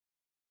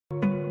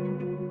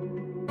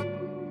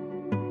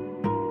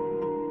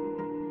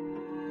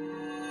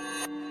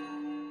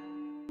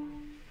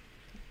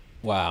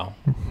Wow.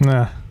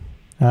 Nah,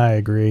 I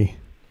agree.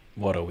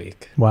 What a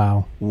week.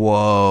 Wow.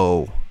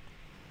 Whoa.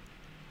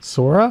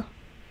 Sora?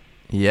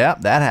 Yeah,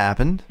 that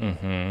happened.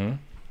 Mm-hmm.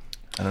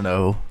 I don't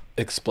know.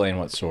 Explain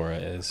what Sora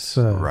is.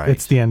 Right.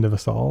 It's the end of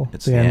us all.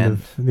 It's the the end end.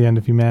 of the end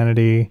of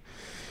humanity.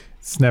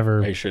 It's never.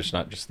 Are you sure it's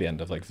not just the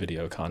end of like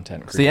video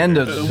content? It's the end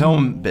of creators? the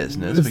film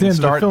business. It's We the can end of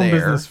the start film there,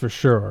 business for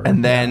sure.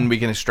 and then we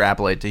can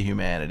extrapolate to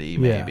humanity,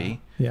 Yeah.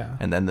 maybe. Yeah.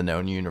 And then the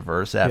known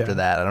universe after Yeah.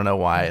 that. I don't know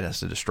why it has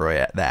to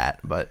destroy that,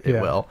 but it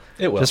Yeah. will.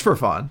 It will. Just for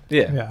fun.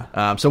 Yeah.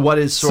 Yeah. So what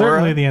is Sora?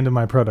 Certainly the end of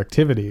my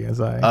productivity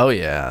as I Oh,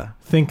 yeah.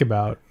 think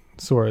about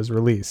Sora's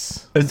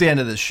release. It's the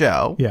end of the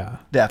show. Yeah.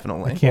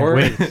 Definitely. Can't Or-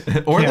 wait.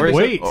 Or Can't the-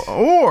 wait.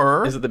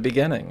 Or Is it the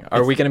beginning?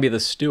 Are we going to be the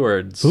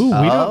stewards? Ooh, we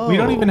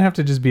don't Oh. even have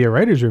to just be a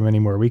writer's room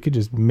anymore. We could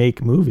just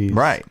make movies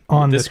Right.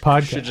 on this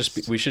podcast.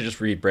 we should just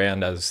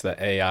rebrand as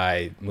the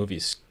AI movie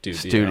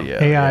studio.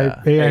 AI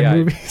AI.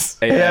 movies.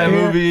 AI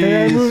movies.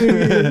 AI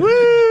movies.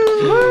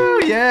 Woo,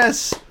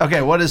 yes.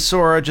 Okay, what is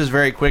Sora? Just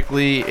very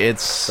quickly,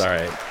 it's...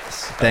 Sorry.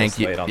 Thank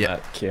you. Late on Yeah.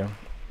 that cue.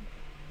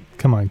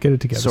 Come on, get it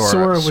together.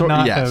 Sora would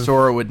not have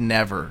Sora would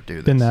never do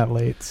this. been that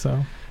late.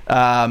 So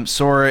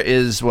Sora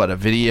is what, a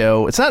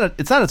video. It's not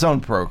its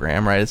own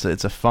program, right?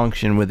 It's a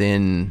function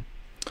within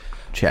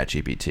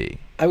ChatGPT.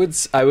 I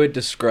would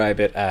describe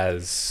it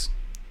as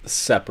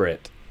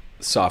separate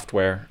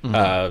software,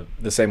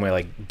 the same way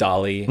like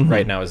DALL-E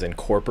right now is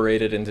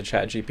incorporated into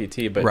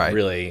ChatGPT, but Right.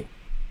 really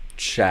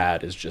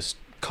Chad is just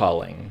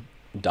calling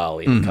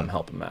DALL-E to come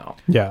help him out.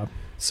 yeah,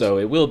 So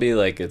it will be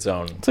like its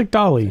own. it's like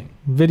Dolly,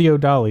 video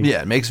Dolly.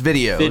 Yeah, it makes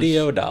videos.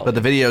 Video DALL-E. But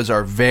the videos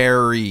are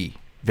very,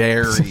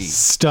 very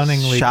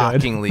Stunningly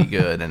shockingly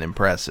good and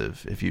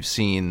impressive. If you've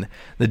seen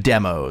the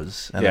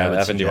demos, and I Yeah, would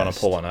Evan, do you want to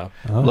suggest pull one up?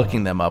 Oh.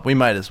 looking them up. We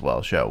might as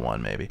well show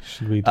one, maybe.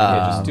 Should we do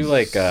Just do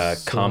like a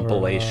Sora.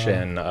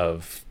 compilation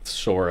of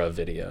Sora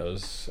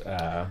videos.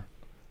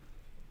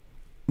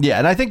 Yeah,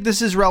 and I think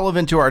this is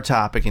relevant to our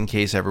topic in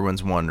case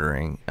everyone's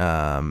wondering,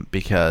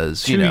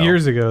 because 2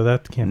 years ago?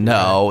 That can't be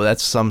No,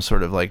 that's some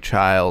sort of like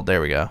child.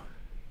 There we go. right.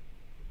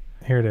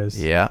 Here it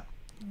is. Yeah.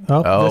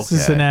 Oh, this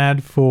is Okay. an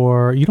ad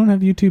for. You don't have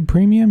YouTube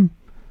Premium?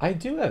 I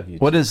do have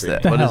YouTube. What is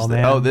that? The What is hell, that?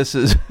 man? Oh, this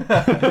is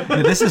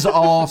this is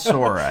all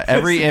Sora.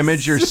 Every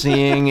image you're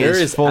seeing There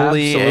is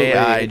fully absolutely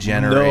AI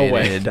generated. No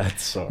way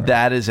that's Sora.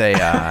 That is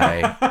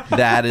AI.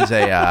 That is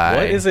AI.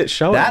 What is it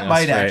showing That us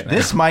might right actually. now?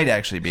 This might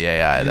actually be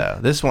AI though.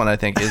 This one I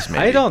think is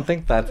maybe. I don't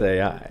think that's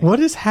AI. What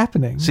is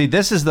happening? See.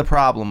 This is the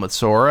problem with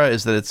Sora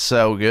is that it's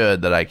so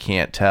good that I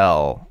can't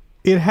tell.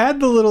 It had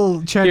the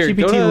little ChatGPT Here,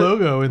 go to-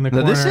 logo in the No,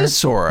 corner. this is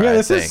Sora. Yeah, I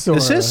this think. is Sora.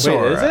 This is Wait,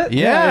 Sora. is it?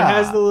 Yeah. it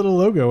has the little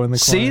logo in the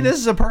corner. See, this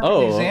is a perfect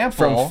example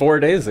from 4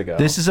 days ago.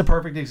 This is a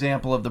perfect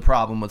example of the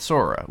problem with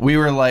Sora. We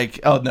were like,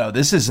 oh no,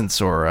 this isn't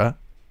Sora,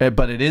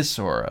 but it is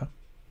Sora.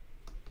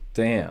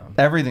 Damn.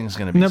 Everything's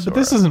gonna be No, Sora. but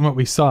this isn't what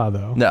we saw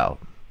though. No,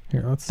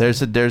 Here, let's.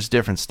 there's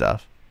different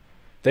stuff.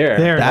 There.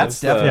 There it That's is.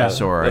 definitely Yeah.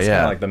 Sora. That's Yeah.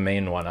 kind of like the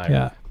main one.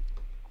 Yeah.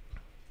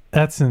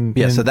 That's in.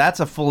 Yeah, in- so that's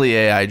a fully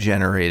AI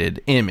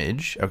generated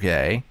image.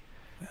 Okay,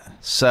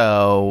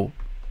 so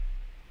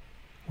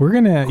we're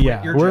gonna. Quit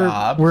Yeah, your we're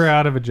jobs. we're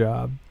out of a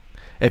job.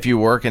 if you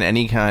work in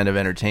any kind of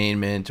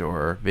entertainment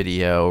or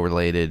video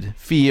related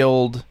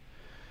field,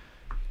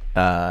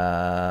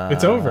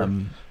 It's over.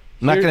 I'm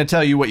not going to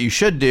tell you what you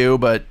should do,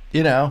 but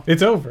you know,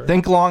 It's over.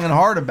 think long and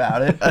hard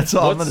about it. That's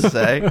all I'm going to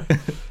say.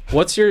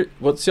 What's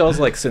y'all's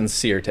like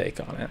sincere take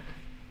on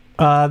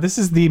it? This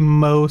is the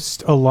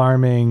most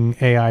alarming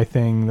AI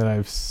thing that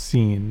I've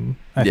seen.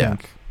 I Yeah.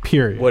 think.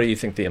 Period. What do you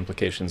think the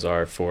implications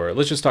are for?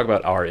 Let's just talk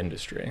about our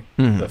industry,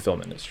 Mhm. the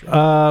film industry.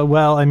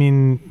 Well, I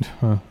mean,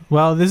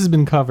 this has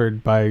been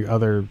covered by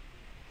other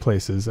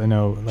places. I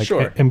know, like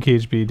Sure.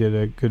 MKHB did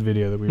a good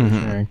video that we were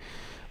Mhm. sharing.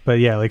 But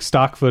yeah, like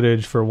stock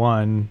footage for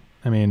one,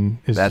 I mean,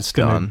 is That's just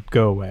gonna gone.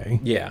 go away.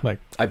 Yeah, Like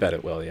I bet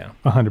it will. Yeah,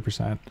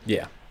 100%.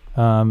 yeah.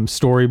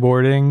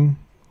 Storyboarding,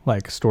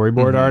 like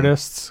storyboard Mhm.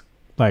 artists,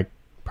 like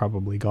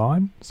probably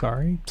gone.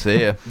 Sorry.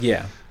 See ya.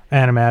 Yeah.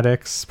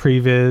 Animatics,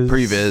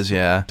 Previs,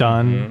 yeah.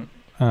 done.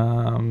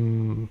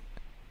 Mhm.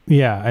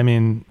 Yeah, I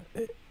mean,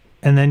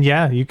 and then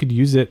you could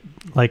use it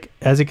like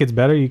as it gets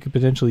better. You could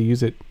potentially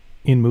use it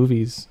in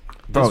movies.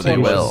 Oh, This they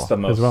one will. was the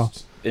most as well.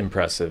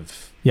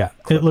 impressive. Yeah,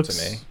 Clip it looks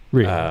to me.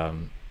 real.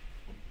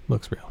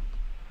 Looks real.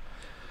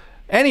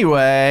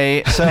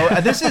 Anyway, so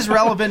this is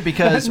relevant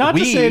because Not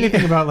to say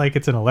anything about like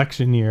it's an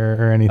election year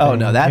or anything. Oh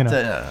no, that you know,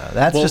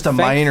 that's Well, just a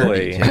minor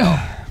thankfully- detail.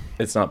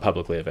 It's not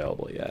publicly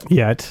available yet.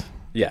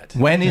 yet.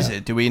 When is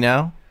it? Do we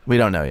know? We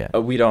don't know yet.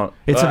 We don't.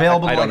 It's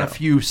available I to don't like a know.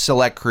 few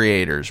select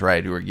creators,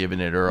 right, who are giving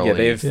it early Yeah,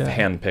 they've Yeah.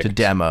 handpicked. to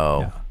demo.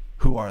 Yeah.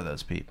 Who are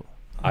those people?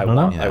 I don't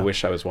know. want. Yeah. I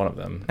wish I was one of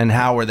them. And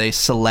how were they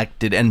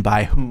selected and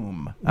by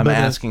whom? I'm But,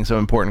 asking some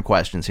important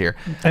questions here.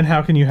 And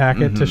how can you hack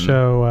it to Mhm.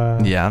 show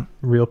Yeah.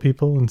 real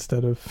people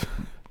instead of?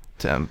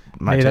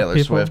 My Made up Taylor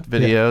people? Swift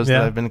videos Yeah.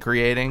 that I've been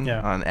creating Yeah.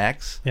 on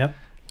X. Yep.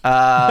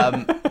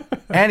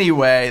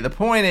 Anyway, the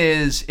point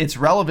is, it's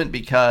relevant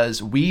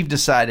because we've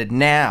decided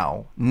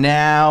now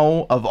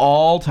of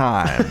all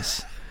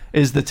times,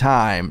 is the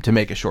time to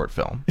make a short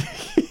film.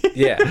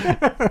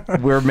 Yeah,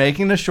 We're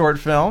making a short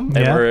film.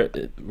 and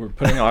Yeah. we're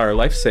putting our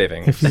life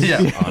savings If you-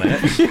 Yeah. on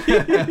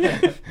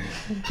it.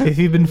 If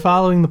you've been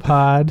following the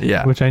pod,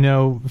 Yeah. which I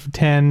know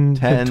 10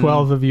 10, to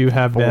 12 of you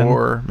have been,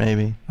 4,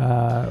 maybe.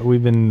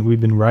 we've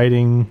been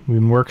writing, we've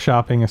been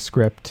workshopping a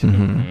script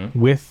Mm-hmm.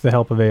 with the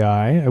help of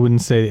AI. I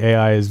wouldn't say the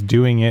AI is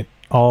doing it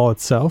all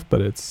itself, but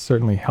it's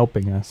certainly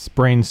helping us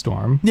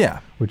brainstorm, Yeah.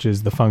 which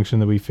is the function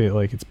that we feel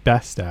like it's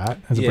best at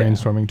as a Yeah.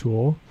 brainstorming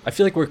tool. I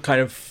feel like we're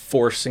kind of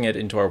forcing it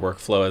into our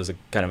workflow as a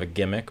kind of a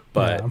gimmick,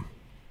 but Yeah.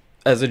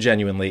 as a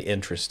genuinely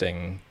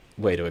interesting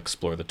way to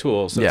explore the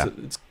tool. So Yeah.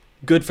 it's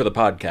good for the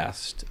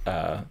podcast,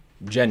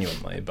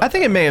 genuinely. But I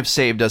think it may have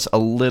saved us a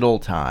little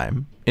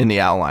time in the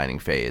outlining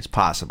phase,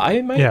 possibly.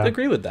 I might Yeah.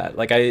 agree with that.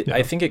 Like I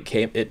think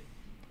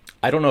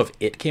I don't know if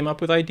it came up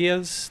with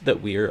ideas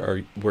that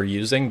we're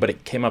using, but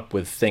it came up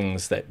with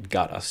things that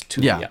got us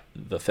to Yeah.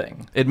 the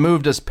thing. It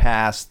moved us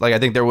past, like, I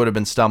think there would have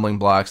been stumbling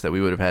blocks that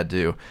we would have had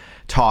to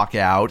talk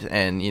out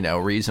and,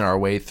 reason our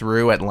way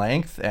through at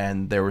length.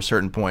 And there were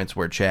certain points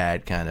where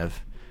Chad kind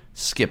of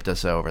skipped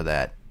us over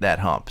that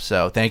hump.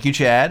 So thank you,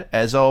 Chad.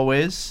 As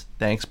always,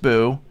 thanks,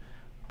 Boo.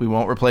 We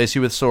won't replace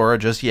you with Sora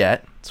just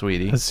yet,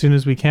 sweetie. As soon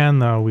as we can,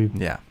 though,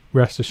 Yeah.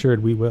 rest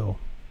assured we will.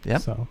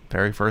 Yep. So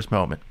Very first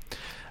moment.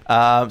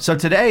 So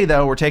today,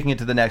 though, we're taking it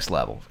to the next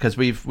level because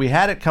we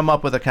had it come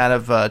up with a kind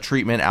of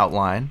treatment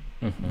outline,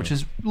 which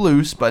is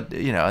loose, but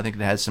I think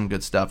it has some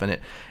good stuff in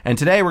it. And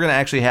today we're going to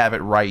actually have it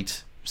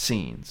write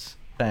scenes.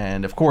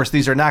 And of course,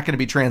 these are not going to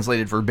be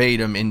translated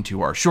verbatim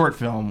into our short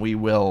film. We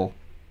will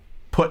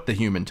put the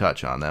human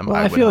touch on them. well,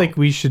 I would feel like hope.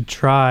 we should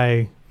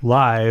try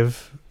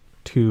live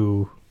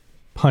to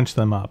punch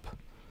them up.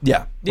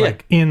 Yeah.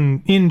 Like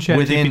in Within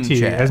ChatGPT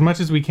Chat. as much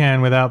as we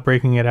can without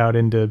breaking it out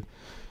into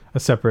a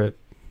separate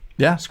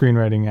Yeah.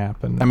 screenwriting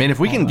app. And I mean, if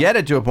we all can that. get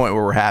it to a point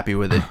where we're happy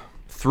with it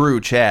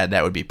through Chad,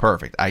 that would be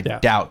perfect. I Yeah.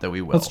 doubt that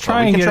we will. Let's but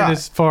try we and can get try. it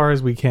as far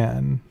as we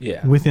can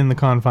Yeah. within the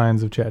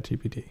confines of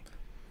ChatGPT.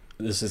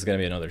 This is going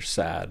to be another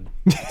sad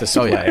Oh,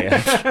 display.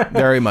 yeah.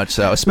 Very much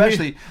so.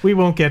 Especially We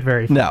won't get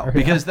very far. no,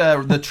 because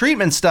the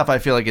treatment stuff I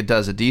feel like it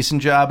does a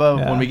decent job of.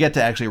 Yeah. When we get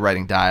to actually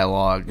writing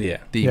dialogue, Yeah.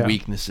 the Yeah.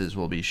 weaknesses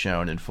will be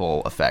shown in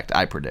full effect,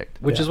 I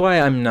predict. Which Yeah. is why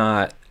I'm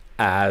not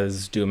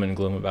as doom and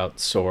gloom about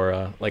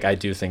Sora. Like, I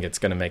do think it's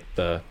going to make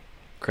the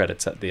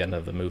credits at the end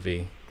of the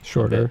movie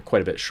Shorter.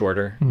 quite a bit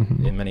shorter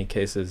Mhm. in many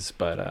cases.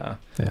 But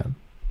Yeah.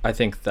 I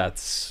think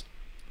that's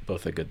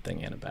both a good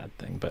thing and a bad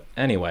thing. But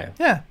anyway,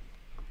 Yeah,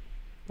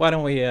 why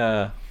don't we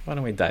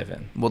dive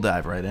in? we'll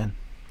dive right in.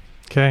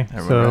 Okay.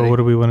 Everyone So ready? what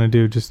do we want to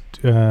do? Just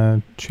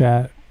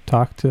chat,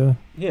 talk to.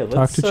 Yeah,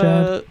 Talk to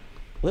Chad?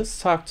 Let's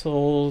talk to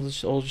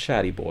old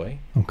Chatty boy.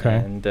 Okay.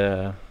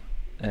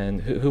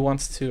 And who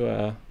wants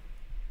to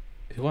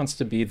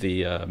be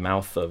the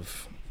mouth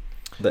of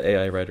the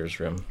AI writers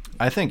room?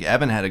 I think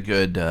Evan had a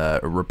good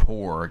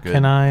rapport, a good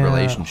Can I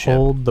relationship.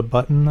 hold the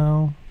button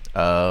though?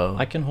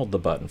 I can hold the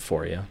button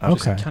for you.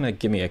 Okay. Just kind of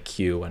give me a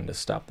cue when to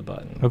stop the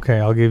button. Okay,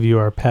 I'll give you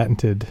our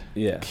patented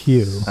Yeah.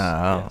 cue.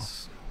 Oh.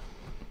 Yes.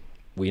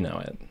 We know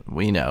it.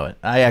 We know it.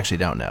 I actually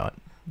don't know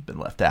it. Been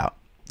left out,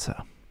 so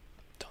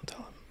Don't tell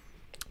him.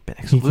 been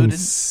He can excluded.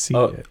 see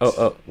Oh, it.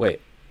 oh,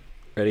 wait.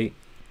 Ready?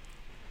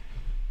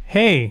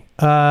 Hey,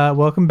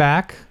 welcome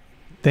back.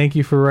 Thank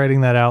you for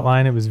writing that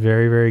outline. It was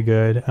very, very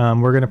good.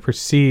 We're going to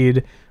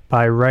proceed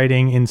by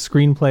writing in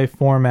screenplay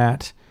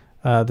format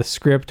the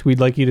script. We'd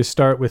like you to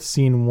start with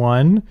scene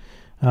 1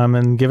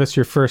 and give us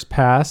your first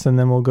pass, and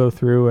then we'll go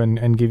through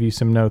and give you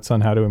some notes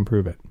on how to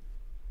improve it.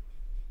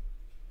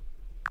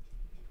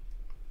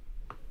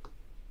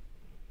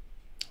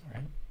 All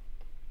right.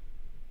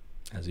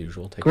 As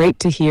usual, take Great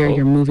to hear Oh.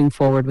 you're moving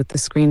forward with the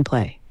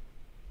screenplay.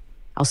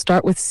 I'll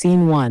start with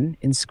scene 1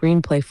 in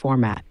screenplay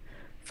format,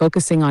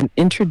 focusing on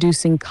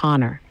introducing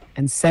Connor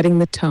and setting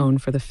the tone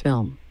for the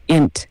film.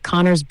 Int,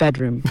 Connor's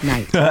bedroom,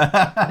 night.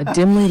 A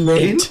dimly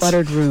lit, Int?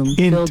 cluttered room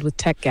Int. filled with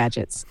tech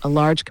gadgets. A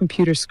large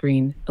computer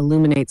screen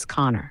illuminates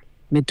Connor,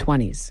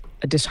 mid-20s,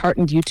 a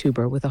disheartened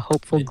YouTuber with a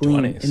hopeful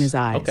gleam Mid-20s. in his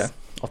eyes. Okay,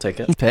 I'll take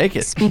it. Take He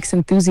it. speaks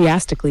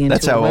enthusiastically into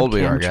That's a how old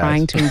we webcam, are, guys.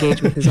 trying to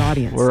engage with his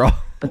audience. We're all.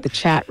 But the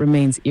chat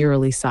remains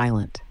eerily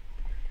silent.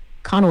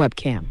 Con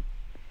webcam.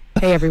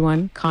 Hey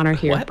everyone, Connor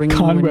here, What? bringing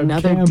Con you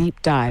another webcam?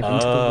 deep dive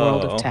into the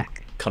world Oh. of tech.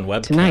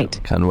 Conwebcam. Tonight,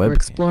 Con we're web.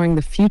 exploring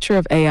the future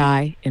of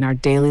AI in our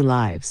daily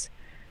lives.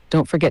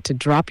 Don't forget to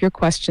drop your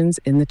questions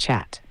in the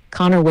chat.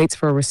 Connor waits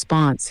for a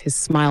response, his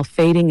smile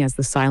fading as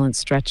the silence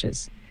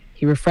stretches.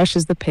 He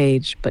refreshes the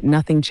page, but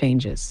nothing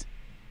changes.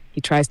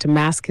 He tries to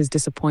mask his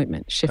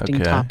disappointment, shifting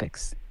Okay.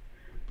 topics.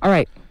 All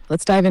right,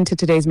 let's dive into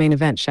today's main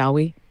event, shall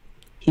we?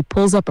 He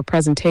pulls up a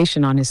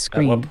presentation on his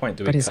screen, what point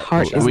do we but his cut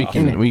heart this isn't We off?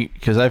 in can it.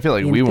 because I feel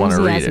like The we want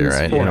to read it, enthusiasm is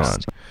right? You don't forced.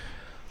 want,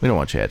 we don't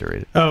want Chad to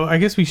read it. Oh, I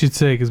guess we should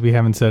say, because we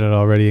haven't said it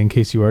already, in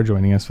case you are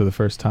joining us for the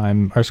first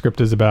time, our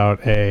script is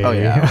about a... Oh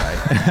yeah,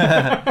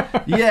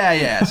 right.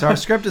 yeah. So our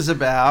script is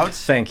about.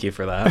 Thank you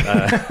for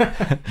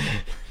that.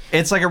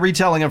 It's like a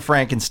retelling of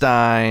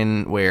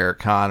Frankenstein, where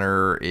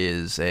Connor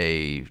is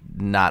a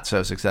not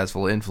so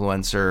successful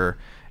influencer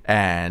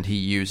and he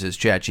uses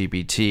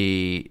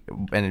ChatGPT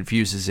and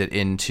infuses it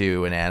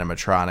into an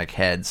animatronic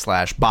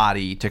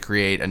head/body to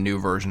create a new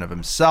version of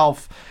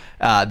himself.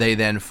 They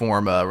then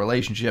form a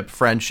relationship,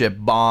 friendship,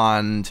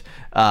 bond,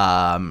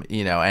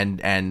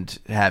 and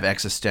have an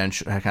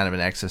existential,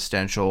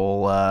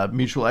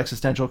 mutual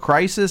existential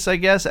crisis, I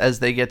guess,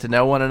 as they get to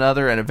know one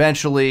another, and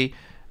eventually,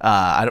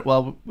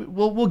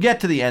 we'll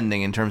get to the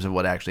ending in terms of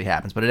what actually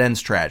happens, but it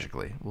ends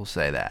tragically. We'll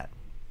say that.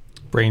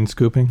 Brain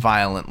scooping.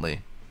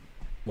 Violently.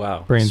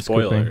 Wow. Brain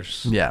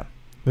Spoilers. Yeah.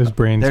 There's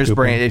brain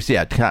scooping.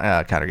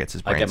 Yeah, Connor gets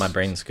his brain. I get my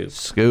brain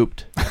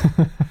scooped.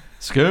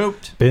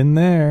 Scooped. Been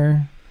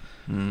there.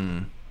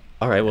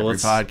 All right, well,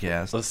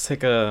 podcast. let's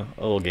take a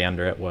little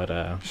gander at what...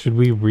 Should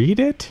we read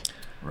it?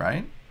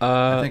 Right?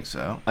 I think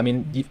so. I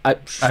mean, I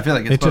feel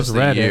like it's supposed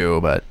to be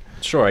you, but...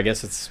 Sure, I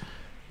guess it's...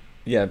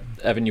 Yeah,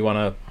 Evan, you want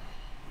to...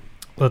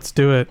 Let's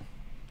do it.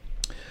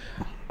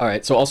 All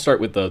right, so I'll start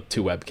with the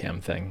 2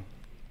 webcam thing.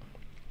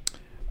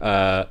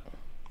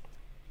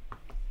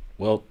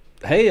 Well,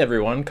 hey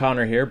everyone,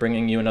 Connor here,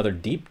 bringing you another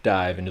deep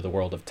dive into the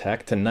world of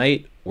tech.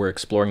 Tonight, we're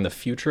exploring the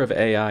future of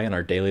AI in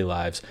our daily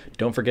lives.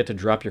 Don't forget to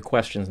drop your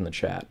questions in the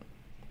chat.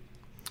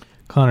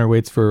 Connor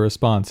waits for a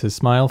response, his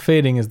smile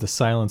fading as the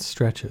silence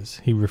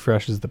stretches. He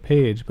refreshes the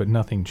page, but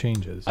nothing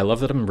changes. I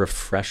love that I'm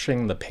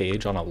refreshing the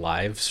page on a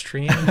live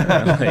stream.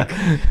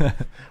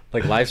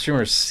 like live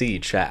streamers see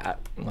chat.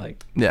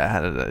 Like,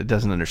 yeah, it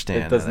doesn't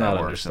understand. It does how not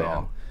that works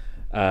understand.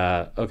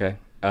 at all. Okay.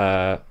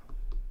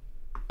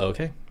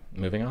 Okay,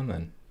 moving on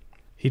then.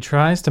 He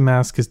tries to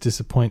mask his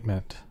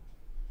disappointment,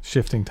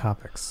 shifting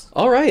topics.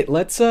 All right,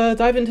 let's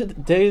dive into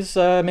today's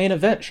main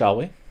event, shall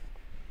we?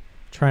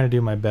 Trying to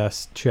do my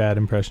best Chad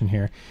impression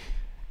here.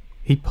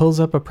 He pulls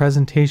up a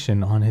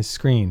presentation on his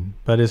screen,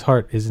 but his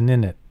heart isn't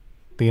in it.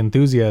 The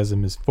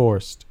enthusiasm is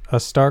forced, a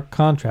stark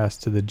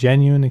contrast to the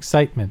genuine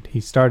excitement he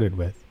started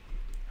with.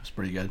 That's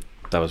pretty good.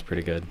 That was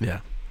pretty good. Yeah.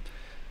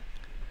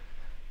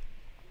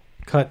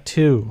 Cut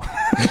 2.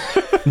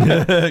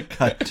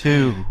 Cut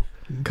 2.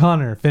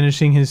 Connor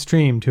finishing his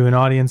stream to an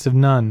audience of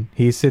none.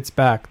 He sits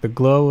back, the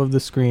glow of the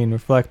screen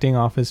reflecting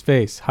off his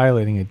face,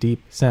 highlighting a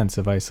deep sense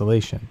of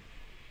isolation.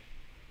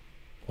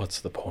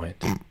 What's the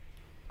point?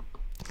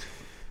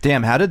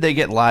 Damn, how did they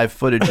get live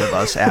footage of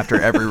us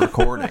after every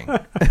recording?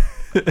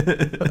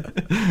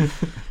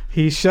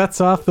 He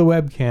shuts off the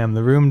webcam.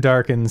 The room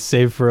darkens,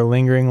 save for a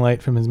lingering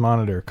light from his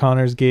monitor.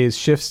 Connor's gaze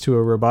shifts to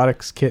a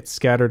robotics kit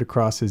scattered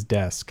across his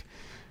desk.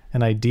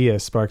 An idea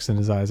sparks in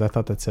his eyes. I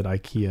thought that said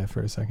IKEA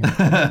for a second.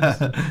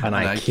 An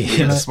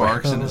IKEA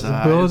sparks in his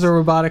eyes. It was a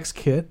robotics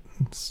kit.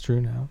 It's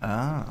true now.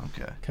 Oh,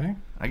 okay. Okay.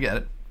 I get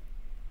it.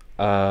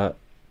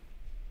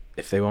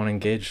 If they won't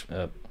engage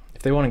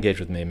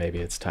with me, maybe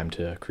it's time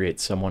to create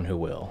someone who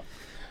will.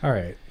 All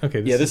right.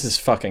 Okay. This is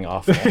fucking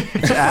awful.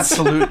 It's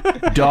absolute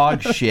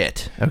dog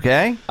shit.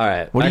 Okay. All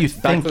right. What do you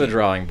Back think? to the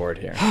drawing board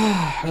here.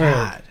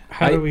 God.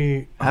 How do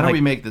we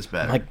make this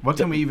better? What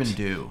can we even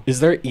do? Is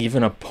there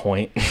even a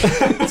point?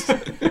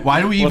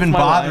 Why do we even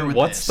bother with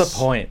What's this? the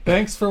point?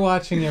 Thanks for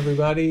watching,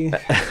 everybody.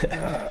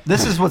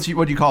 This is what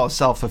you call a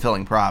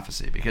self-fulfilling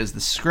prophecy, because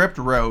the script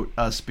wrote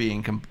us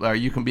being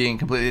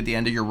completely at the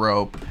end of your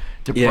rope,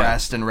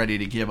 depressed and ready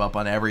to give up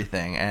on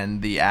everything,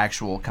 and the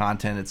actual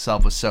content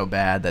itself was so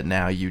bad that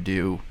now you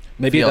do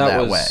feel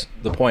that was way.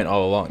 The point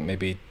all along.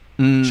 Maybe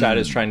Chad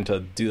is trying to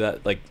do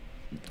that, like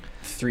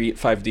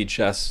 5D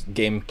chess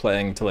game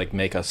playing to like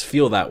make us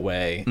feel that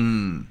way,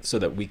 so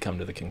that we come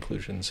to the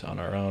conclusions on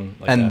our own.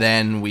 Like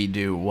then we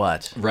do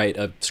what? Write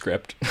a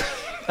script.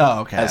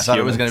 Oh, okay. I thought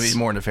it was going to humans. be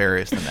more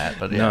nefarious than that,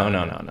 but yeah.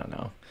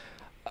 No.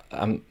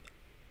 I'm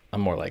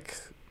more like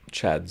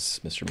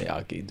Chad's Mr.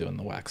 Miyagi doing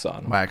the wax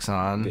on. Wax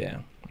on. Yeah.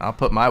 I'll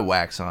put my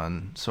wax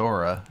on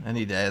Sora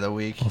any day of the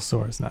week. Well,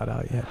 Sora's not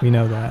out yet. We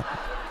know that.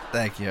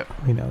 Thank you.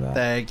 We know that.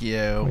 Thank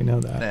you. We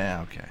know that.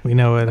 Yeah, okay. We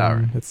know it. All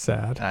right. It's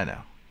sad. I know.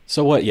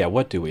 So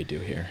what do we do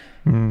here?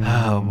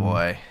 Oh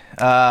boy.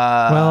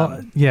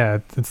 Well, yeah,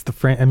 it's the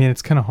frame. I mean,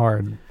 it's kind of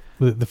hard.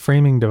 The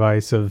framing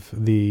device of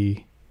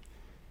the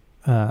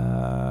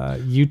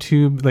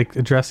YouTube, like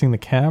addressing the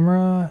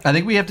camera. I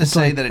think we have to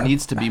say that it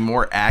needs to be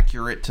more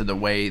accurate to the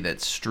way that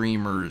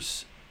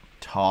streamers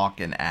talk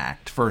and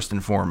act, first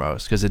and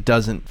foremost, because it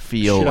doesn't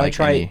feel Should like I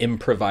try any...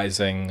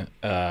 improvising?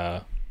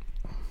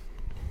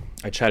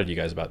 I chatted you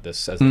guys about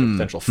this as a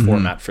potential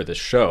format for this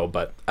show,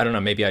 but I don't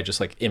know. Maybe I just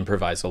like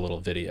improvise a little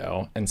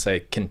video and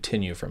say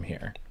continue from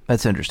here.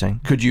 That's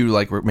interesting. Could you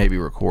like maybe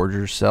record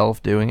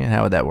yourself doing it?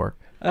 How would that work?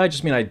 I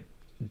just mean I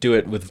do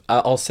it with.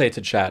 I'll say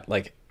to chat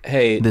like,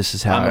 "Hey, this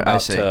is how I'm about I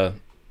say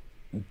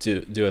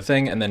to do a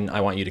thing," and then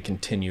I want you to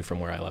continue from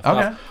where I left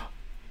Okay, off.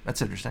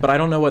 that's interesting. But I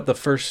don't know what the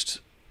first.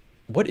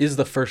 What is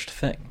the first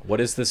thing?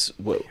 What is this?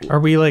 Are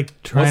we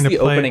like trying what's to the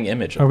play? opening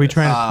image? Of Are we this?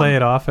 trying to play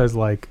it off as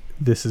like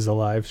this is a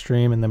live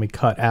stream and then we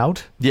cut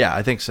out? Yeah,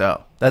 I think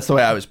so. That's the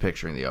way I was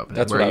picturing the opening.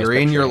 That's where what I was you're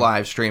in your picturing.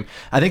 live stream.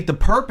 I think the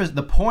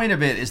point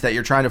of it is that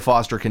you're trying to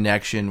foster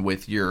connection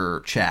with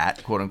your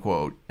chat, quote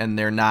unquote, and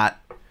they're not.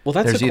 Well,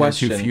 that's there's a either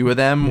question. too few of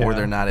them, or Yeah.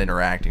 they're not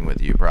interacting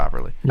with you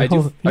properly. You're, I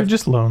do- you're I-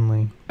 just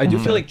lonely. I do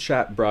feel like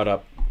chat brought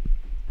up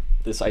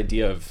this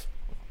idea of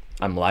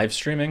I'm live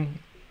streaming,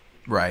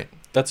 Right.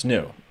 that's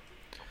new,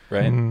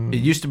 right? Mm, It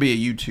used to be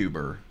a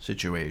YouTuber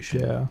situation.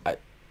 yeah.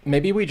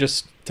 Maybe we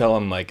just tell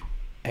him like,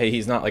 hey,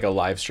 he's not like a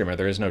live streamer.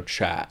 There is no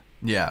chat.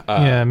 Yeah.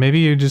 Yeah, maybe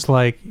you just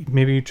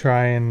maybe you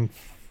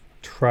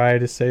try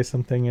to say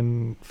something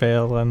and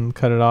fail and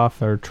cut it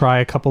off, or try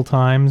a couple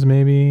times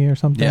maybe or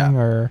something. Yeah.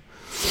 Or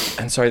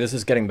And sorry, this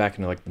is getting back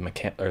into like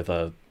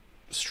the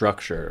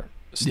structure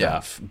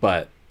stuff,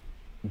 but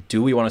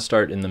do we want to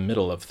start in the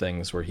middle of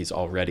things where he's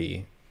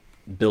already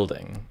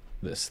building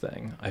this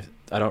thing?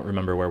 I don't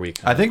remember where we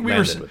I think we were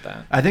landed with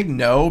that. I think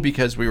no,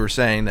 because we were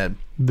saying that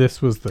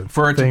this was the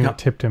For it to thing come- that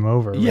tipped him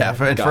over. yeah, right?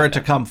 for it to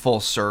it. come full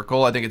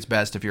circle, I think it's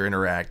best if you're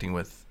interacting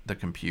with the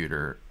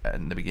computer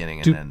in the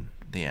beginning and then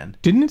the end.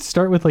 Didn't it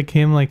start with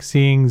him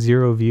seeing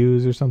 0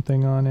 views or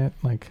something on it?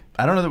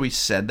 I don't know that we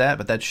said that,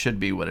 but that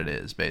should be what it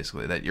is,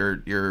 basically. That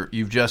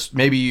you've just,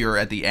 maybe you're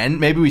at the end.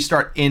 Maybe we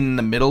start in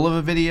the middle of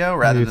a video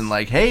rather than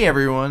hey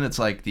everyone. It's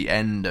like the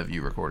end of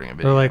you recording a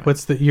video. Or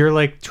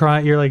you're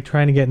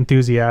trying to get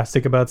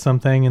enthusiastic about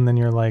something, and then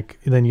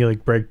then you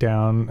break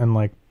down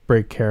and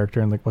break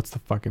character and what's the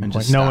fucking And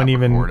point? just stop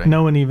recording.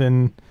 No one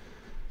even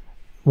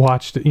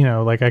watched it.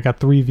 I got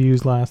 3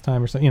 views last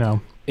time or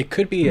something. It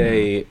could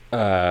be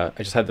I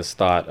just had this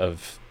thought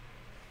of,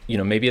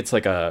 maybe it's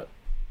like a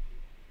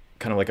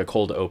kind of like a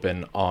cold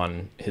open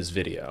on his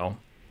video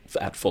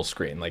at full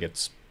screen. Like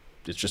it's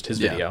just his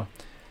video.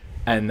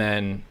 And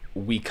then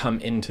we come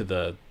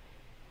into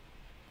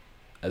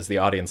as the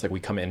audience, we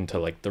come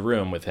into the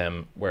room with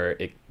him where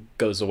it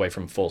goes away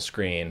from full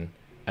screen,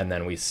 and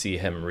then we see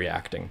him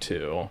reacting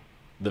to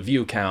the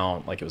view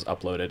count, it was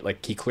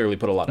uploaded. He clearly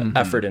put a lot of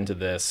effort into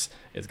this.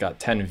 It's got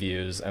 10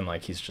 views, and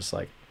he's just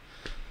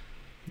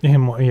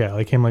him looking at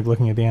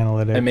the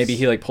analytics. and maybe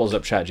he pulls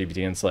up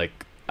ChatGPT and it's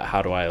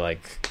how do I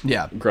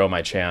grow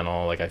my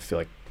channel? I feel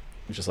like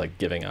just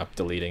giving up,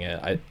 deleting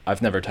it.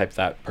 I've never typed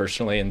that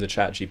personally into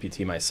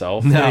ChatGPT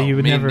myself. No, you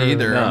would me never.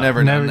 neither. No. I've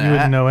never done that. You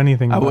wouldn't know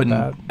anything I about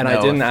wouldn't. that. And I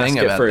know didn't a ask thing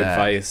it about for that.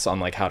 advice on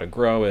how to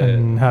grow it.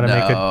 And how to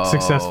make No, a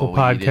successful we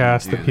didn't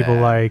podcast do that people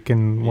that. like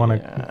and want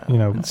Yeah. to,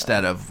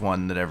 Instead of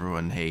one that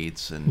everyone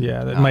hates and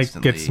that might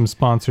get some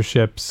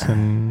sponsorships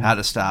and how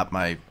to stop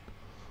my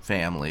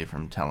family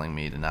from telling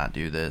me to not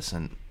do this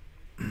and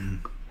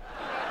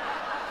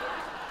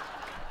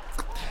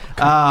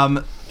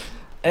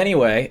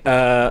Anyway,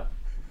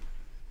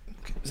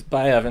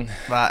 bye, Evan.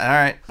 all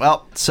right.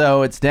 Well,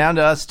 so it's down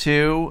to us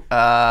two.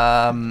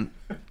 What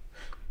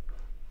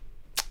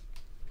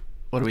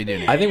do we do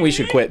now? I think we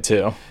should quit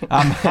too.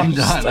 I'm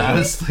done.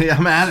 Honestly,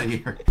 I'm out of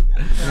here.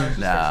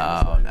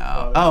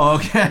 No. Oh,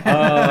 okay.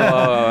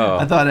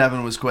 I thought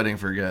Evan was quitting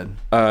for good.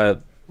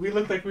 we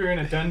looked like we were in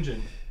a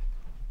dungeon.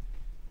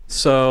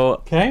 So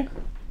Okay.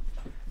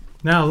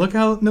 Now look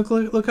how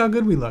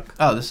good we look.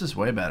 Oh, this is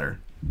way better.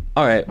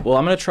 all right. Well,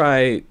 I'm gonna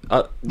try.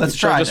 Let's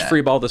should I try just that.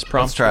 freeball this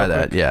prompt. Let's try real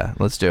that. quick? Yeah,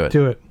 let's do it.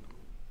 Do it.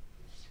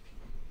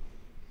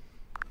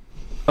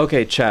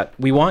 Okay, chat.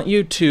 We want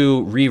you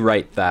to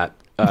rewrite that.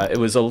 It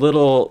was a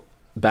little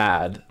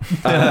bad.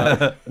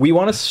 We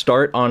want to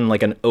start on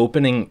an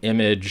opening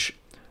image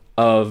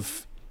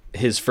of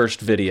his first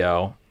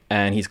video,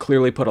 and he's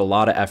clearly put a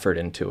lot of effort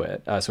into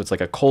it. So it's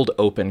a cold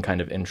open kind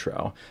of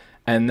intro,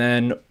 and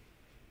then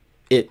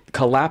it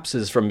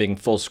collapses from being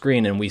full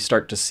screen, and we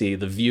start to see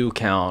the view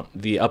count,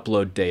 the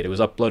upload date. It was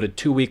uploaded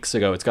 2 weeks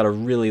ago. It's got a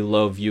really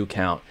low view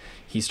count.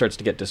 He starts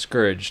to get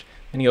discouraged,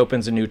 and he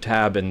opens a new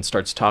tab and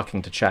starts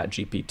talking to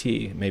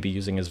ChatGPT, maybe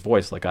using his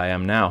voice like I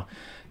am now,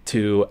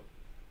 to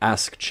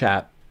ask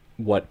Chat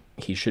what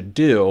he should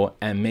do,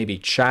 and maybe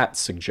Chat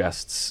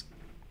suggests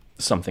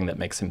something that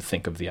makes him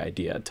think of the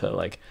idea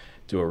to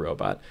do a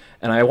robot.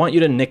 And I want you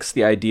to nix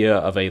the idea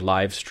of a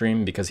live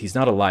stream, because he's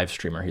not a live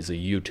streamer, he's a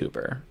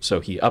YouTuber.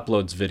 So he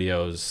uploads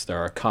videos, there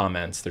are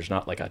comments, there's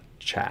not a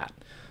chat.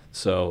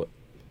 So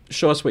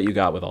show us what you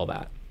got with all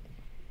that.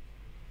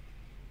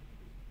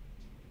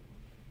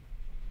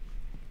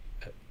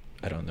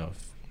 I don't know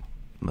if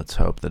Let's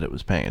hope that it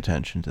was paying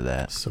attention to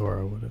that.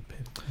 Sora would have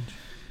paid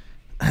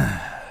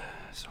attention.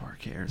 Sora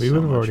cares. We so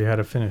would have much. already had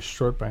a finished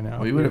short by now.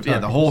 We if would were have. Yeah,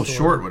 the talking whole to Sora.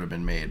 short would have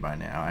been made by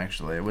now.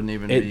 Actually, it wouldn't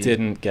even. be... it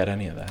didn't get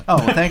any of that.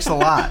 Oh, well, thanks a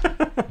lot.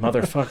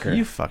 Motherfucker.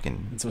 You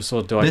fucking.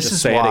 So do I This just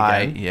is say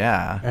why. it again?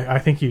 Yeah. I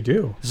think you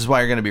do, This is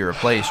why you're going to be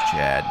replaced,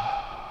 Chad.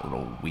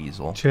 Little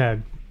weasel.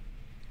 Chad.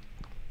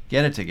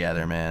 Get it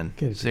together, man.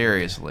 Get it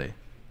Seriously.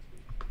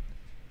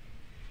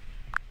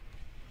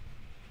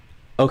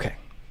 Okay,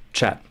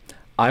 chat.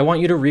 I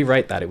want you to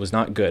rewrite that. It was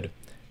not good.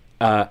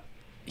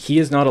 He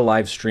is not a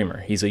live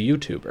streamer. He's a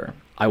YouTuber.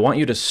 I want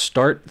you to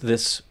start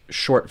this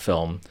short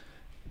film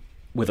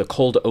with a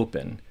cold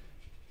open.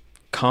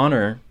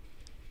 Connor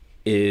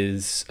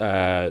is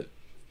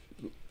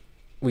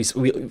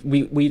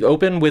we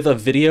open with a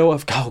video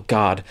of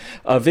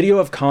a video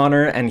of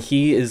Connor, and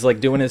he is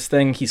doing his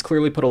thing. He's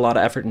clearly put a lot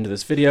of effort into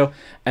this video,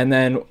 and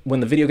then when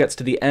the video gets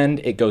to the end,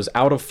 it goes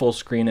out of full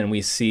screen, and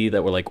we see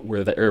that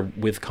we're there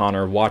with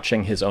Connor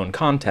watching his own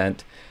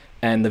content,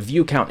 and the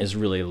view count is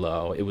really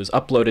low. It was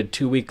uploaded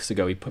 2 weeks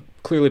ago. He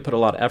clearly put a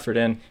lot of effort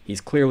in.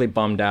 He's clearly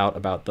bummed out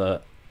about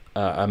the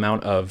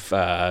amount of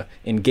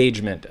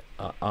engagement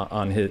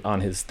on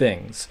his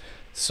things.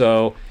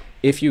 So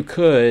if you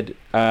could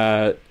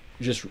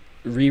just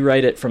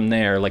rewrite it from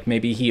there, like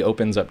maybe he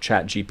opens up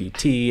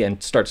ChatGPT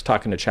and starts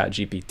talking to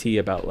ChatGPT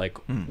about like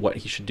what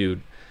he should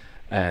do,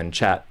 and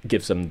Chat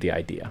gives him the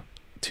idea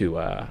to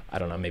I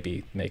don't know,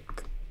 maybe make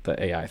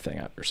the AI thing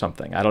up or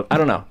something. I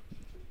don't know.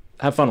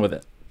 Have fun with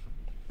it.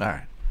 All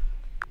right.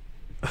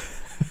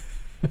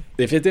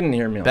 If it didn't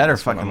hear me, Better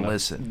this one, fucking I'm gonna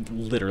listen.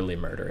 Literally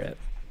murder it.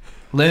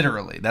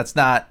 Literally. That's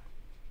not.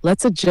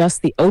 Let's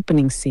adjust the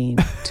opening scene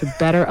to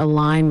better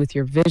align with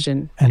your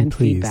vision and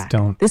please feedback.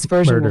 don't This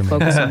version murder will me.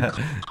 focus on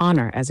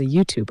Connor as a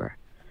YouTuber,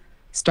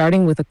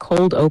 starting with a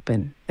cold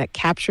open that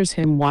captures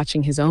him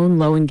watching his own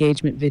low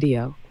engagement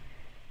video,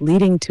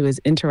 leading to his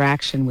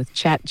interaction with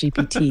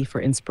ChatGPT for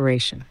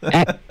inspiration.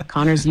 At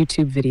Connor's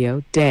YouTube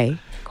video, Day,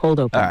 cold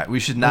open. All right. We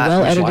should A not.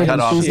 we should well-edited, cut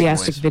off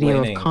enthusiastic the voice. video of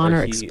Explaining Connor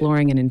where he-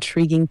 exploring an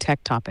intriguing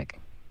tech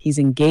topic. He's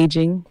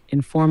engaging,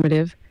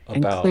 informative,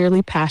 and About-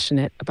 clearly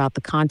passionate about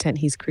the content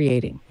he's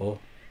creating. Oh.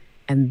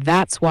 And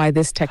that's why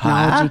this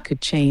technology Huh?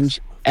 could change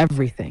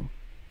everything.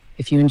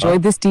 If you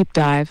enjoyed this deep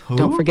dive,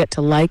 don't forget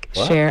to like,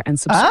 What? share, and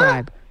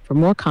subscribe for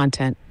more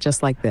content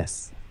just like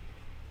this.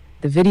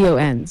 The video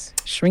ends,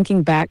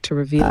 shrinking back to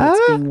reveal it's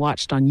being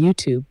watched on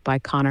YouTube by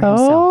Connor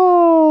himself.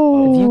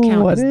 The view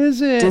count what is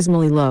is it?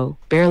 dismally low,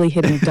 barely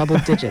hitting double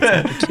digits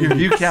after 2 Your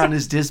view weeks. count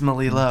is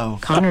dismally low.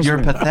 Connor's You're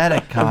room.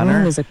 pathetic, The Connor.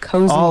 room is a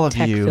cozy, All of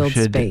you tech-filled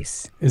should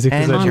space. Is it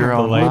because And I your turned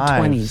the own light?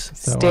 lives. Mid-20s,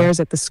 So, stares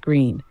at the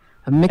screen.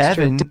 A mixture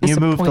Evan, of you moved the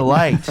disappointment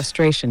light. and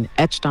frustration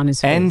etched on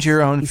his face. End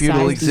your own He futile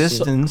sighs deeply,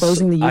 existence.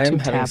 closing the I am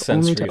YouTube having tab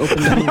only to sensory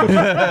open the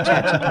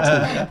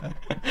ChatGPT.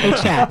 Hey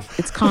chat,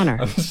 it's Connor.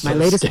 My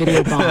latest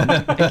video bombed.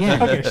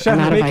 Again, Okay, I'm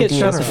out of Make it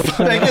ideas. shut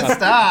Make it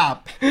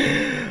stop.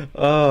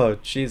 Oh,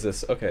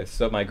 Jesus. Okay,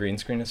 so my green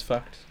screen is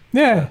fucked.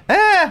 Yeah.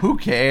 Who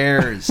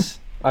cares?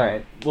 All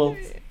right. Well,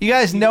 You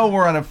guys know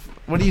we're on a.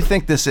 What do you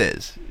think this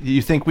is?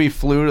 You think we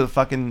flew to the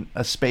fucking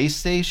a space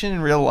station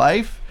in real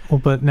life? Well,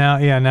 but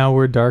now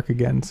we're dark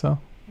again, so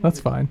that's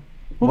fine.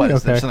 We'll What be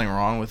is there okay. something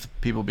wrong with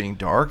people being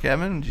dark,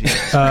 Evan?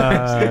 Jesus.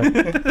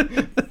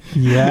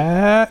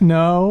 Yeah.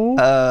 No.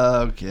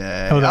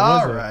 Okay. Oh, that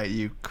was All it. right,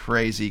 you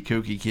crazy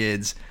kooky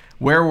kids.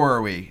 Where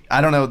were we? I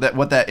don't know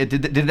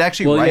did it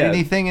actually well, write yeah.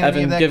 anything in any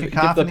Evan, of that give the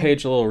cacophony?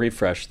 page a little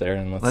refresh there,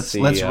 and let's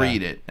see. Let's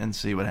read it and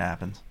see what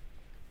happens.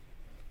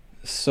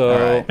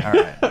 So, All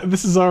right.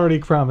 This is already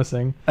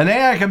promising. An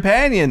AI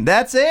companion.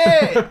 That's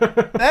it.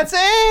 That's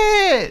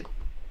it.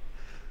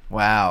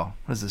 Wow.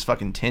 What is this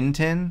fucking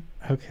Tintin?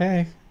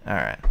 Okay. All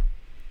right.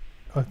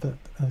 Oh,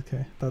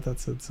 okay. Thought that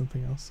said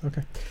something else.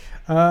 Okay.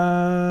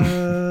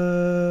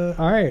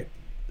 All right.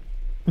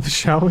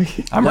 Shall we?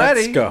 I'm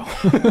let's ready. go.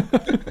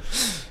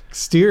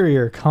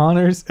 Exterior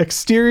Connor's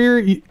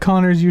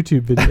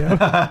YouTube video.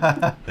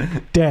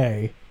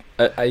 Day.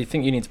 I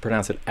think you need to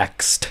pronounce it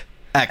X'd.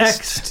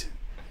 X'd.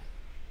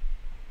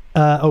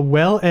 A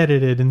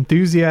well-edited,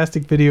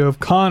 enthusiastic video of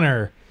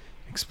Connor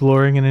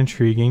exploring an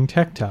intriguing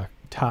tech topic.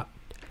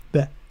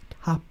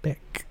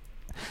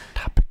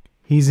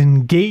 He's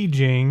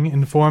engaging,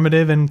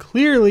 informative, and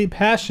clearly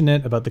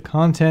passionate about the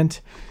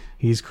content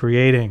he's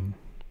creating.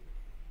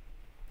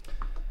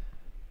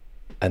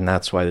 And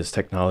that's why this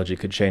technology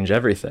could change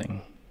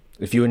everything.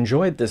 If you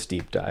enjoyed this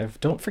deep dive,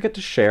 don't forget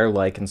to share,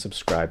 like, and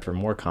subscribe for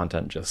more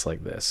content just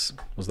like this.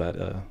 Was that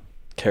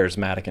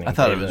charismatic and I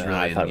thought it engaging? was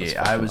really thought it engaged.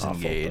 fucking I was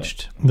awful, but-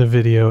 engaged. The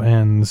video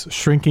ends,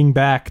 shrinking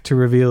back to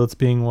reveal it's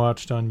being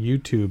watched on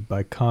YouTube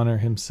by Connor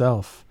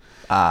himself.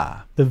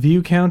 Ah. The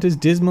view count is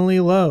dismally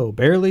low,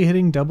 barely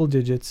hitting double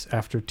digits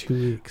after 2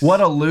 weeks. What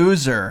a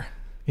loser.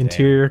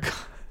 Interior.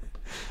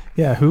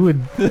 Yeah, who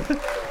would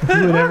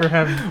ever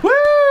have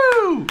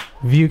Woo!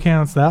 view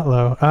counts that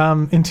low?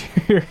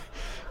 Interior.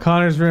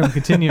 Connor's room,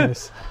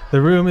 continuous.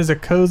 The room is a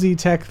cozy,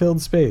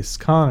 tech-filled space.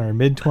 Connor,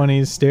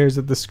 mid-20s, stares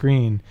at the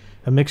screen.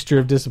 A mixture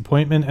of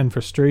disappointment and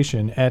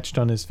frustration etched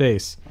on his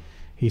face.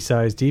 He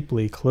sighs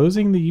deeply,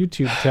 closing the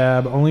YouTube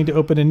tab only to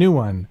open a new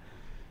one.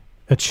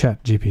 A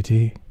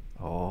ChatGPT.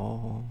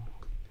 Oh.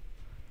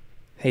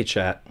 Hey,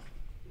 chat.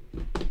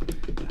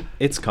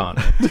 It's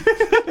Connor.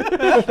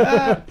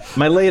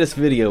 My latest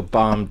video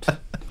bombed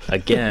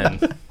again.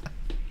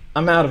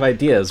 I'm out of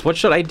ideas. What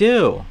should I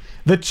do?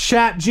 The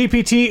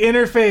ChatGPT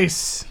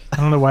interface. I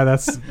don't know why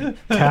that's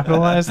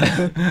capitalized.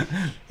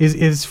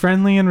 Is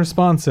friendly and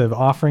responsive,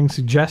 offering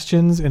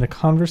suggestions in a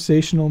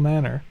conversational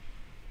manner.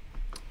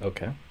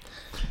 Okay.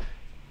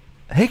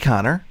 Hey,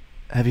 Connor.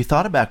 Have you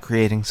thought about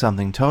creating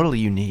something totally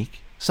unique?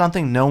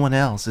 Something no one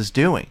else is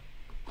doing?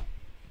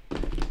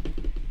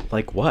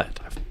 Like what?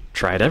 I've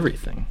tried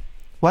everything.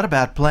 What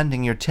about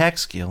blending your tech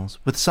skills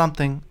with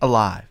something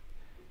alive?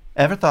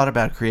 Ever thought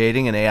about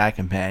creating an AI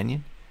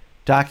companion?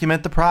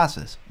 Document the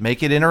process.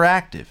 Make it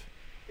interactive.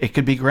 It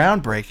could be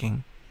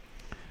groundbreaking.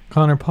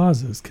 Connor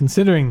pauses,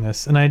 considering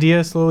this. An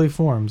idea slowly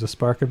forms, a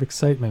spark of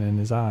excitement in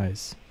his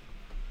eyes.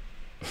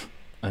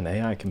 An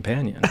AI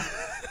companion.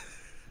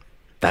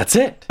 That's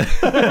it.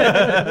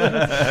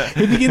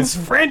 He begins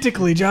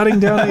frantically jotting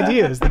down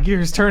ideas. The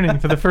gears turning.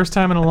 For the first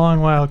time in a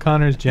long while,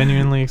 Connor is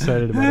genuinely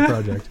excited about the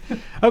project.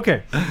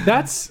 Okay,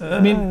 that's,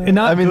 not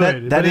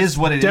good. that is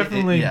what it is.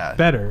 Definitely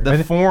better.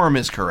 The form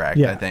is correct,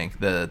 Yeah. I think.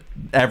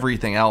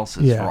 Everything else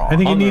is wrong. I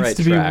think it On the needs right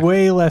to track. be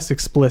way less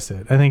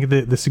explicit. I think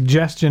the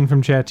suggestion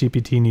from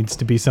ChatGPT needs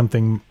to be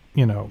something,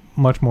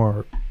 much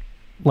more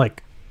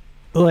like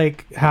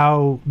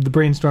how the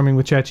brainstorming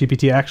with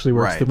ChatGPT actually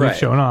works Right. that we've Right.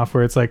 shown off,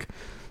 where it's like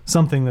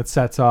something that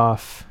sets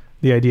off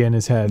the idea in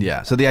his head.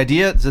 Yeah. So the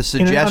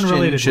suggestion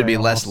unrelated should be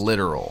way, less almost.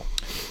 literal.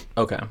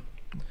 Okay.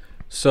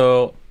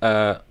 So,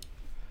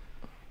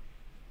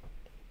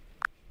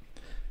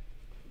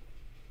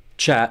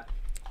 chat,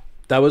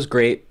 that was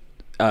great.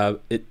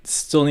 It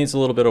still needs a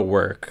little bit of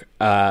work.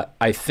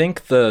 I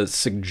think the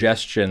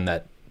suggestion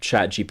that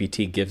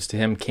ChatGPT gives to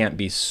him can't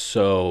be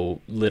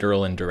so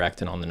literal and direct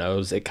and on the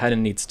nose. It kind of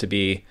needs to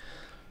be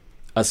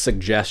a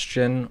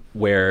suggestion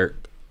where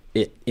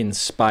it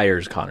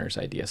inspires Connor's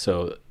idea.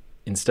 So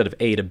instead of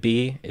A to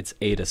B, it's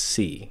A to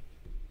C.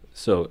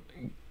 So,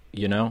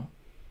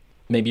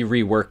 maybe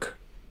rework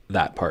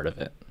that part of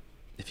it,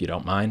 if you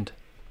don't mind.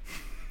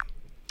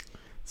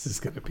 This is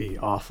going to be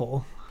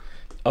awful.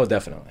 Oh,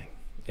 definitely.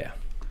 Yeah.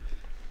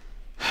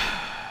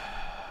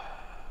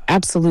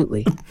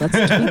 Absolutely. Let's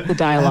tweak the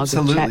dialogue with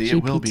Absolutely,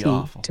 it will be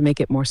awful. ChatGPT to make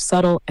it more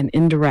subtle and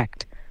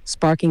indirect,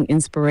 sparking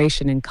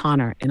inspiration in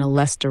Connor in a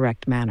less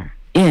direct manner.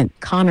 In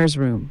Connor's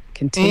room,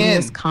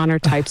 continuous In. Connor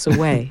types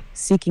away,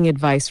 seeking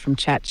advice from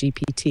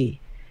ChatGPT.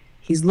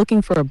 He's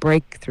looking for a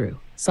breakthrough,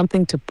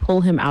 something to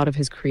pull him out of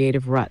his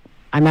creative rut.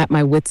 I'm at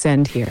my wit's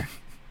end here.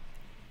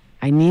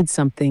 I need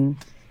something,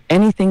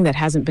 anything that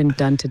hasn't been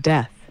done to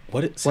death.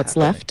 What's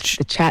happening? left?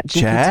 The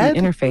ChatGPT Chad?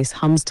 interface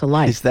hums to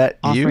life, Is that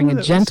you offering that a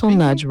was gentle speaking?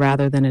 nudge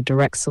rather than a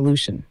direct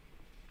solution.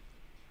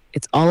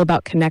 It's all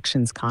about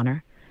connections,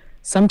 Connor.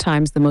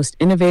 Sometimes the most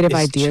innovative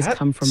Is ideas Chat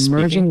come from speaking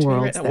merging to me right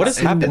worlds now? that What is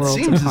seem happening? It worlds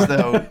seems as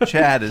apart. though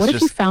Chad is What if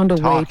just you found a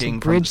way talking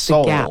to from bridge the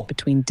soul, gap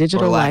between or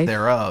digital lack life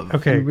thereof.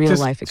 Okay, and real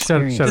just life shut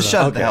experience? it Just up.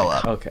 shut Okay. the hell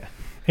up. Okay.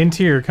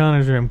 Interior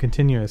Connor's room,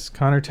 continuous.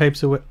 Connor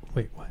types away.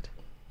 Wait, what?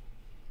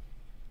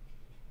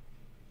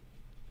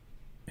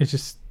 It's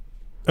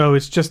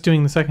just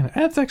doing the second.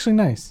 That's actually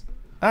nice.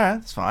 All right,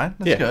 that's fine.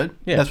 That's Yeah, good.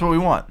 yeah. That's what we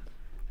want.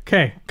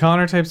 Okay,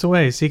 Connor types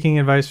away, seeking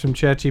advice from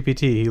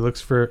ChatGPT.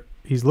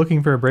 He's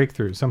looking for a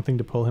breakthrough, something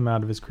to pull him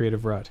out of his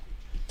creative rut.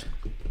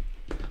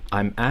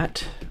 I'm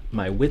at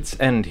my wit's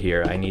end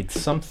here. I need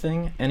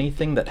something,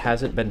 anything that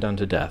hasn't been done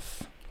to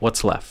death.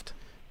 What's left?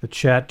 The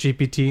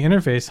ChatGPT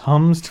interface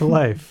hums to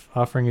life,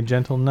 offering a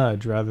gentle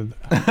nudge rather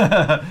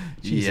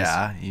Jesus.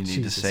 Yeah, you need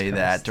Jesus to say Christ.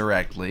 that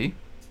directly.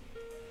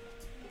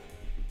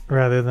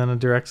 than a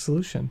direct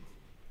solution.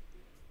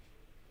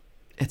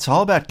 It's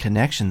all about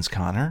connections,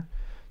 Connor.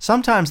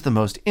 Sometimes the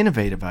most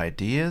innovative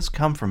ideas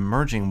come from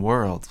merging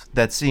worlds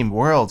that seem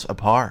worlds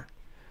apart.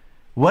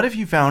 What if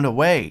you found a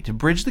way to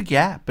bridge the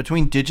gap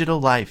between digital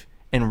life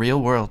and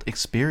real-world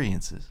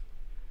experiences?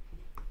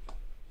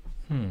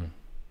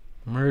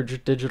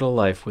 Merge digital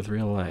life with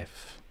real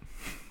life.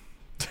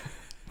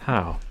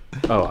 How?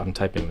 Oh, I'm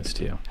typing this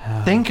to you.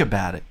 Think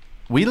about it.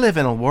 We live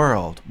in a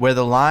world where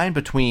the line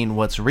between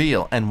what's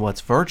real and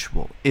what's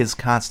virtual is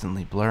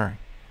constantly blurring.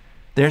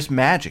 There's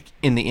magic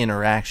in the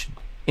interaction,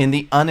 in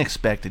the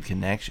unexpected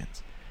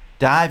connections.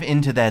 Dive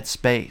into that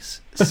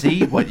space.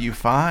 See what you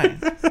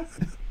find.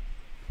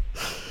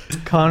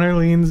 Connor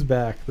leans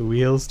back, the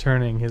wheels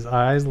turning. His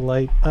eyes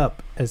light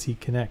up as he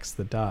connects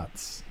the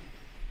dots.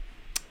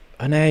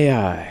 An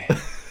AI.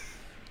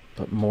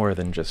 But more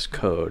than just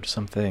code.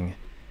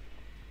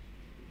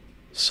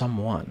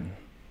 Someone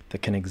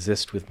that can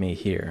exist with me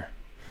here.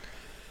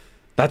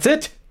 That's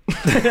it!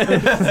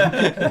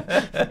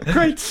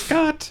 Great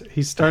Scott!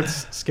 He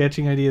starts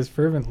sketching ideas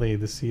fervently,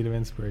 the seed of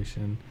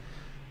inspiration.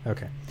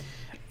 Okay.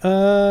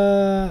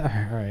 All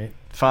right.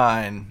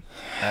 Fine,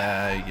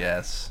 I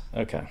guess.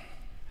 Okay.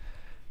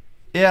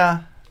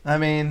 Yeah, I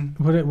mean,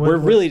 We're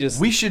really just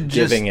we should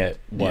giving just- it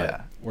what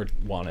yeah. we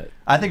want it.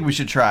 I think we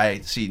should try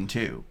season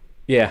 2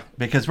 Yeah.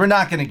 because we're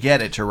not going to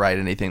get it to write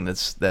anything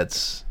that's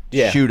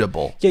Yeah.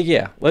 shootable.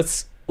 Yeah.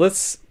 Let's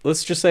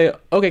just say,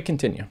 okay,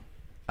 continue.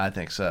 I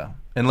think so.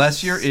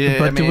 Unless you're,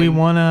 But do we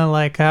want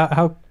to,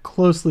 how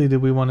closely do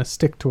we want to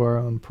stick to our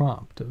own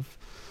prompt of,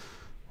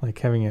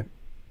 having it,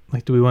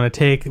 do we want to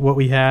take what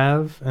we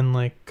have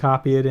and,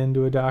 copy it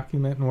into a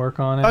document and work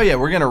on it? Oh yeah,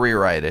 we're going to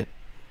rewrite it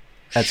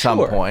at some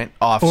Sure. point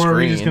off Or screen. are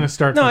we just going to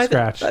start No, from I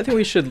scratch? think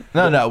we should.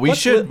 No, we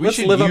let's should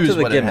live up use to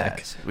the what it gimmick.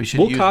 has. We should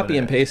We'll use copy what it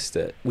and has. paste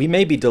it. We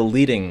may be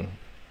deleting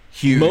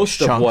Huge most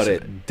of chunks what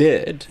it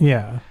did.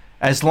 Yeah.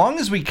 As long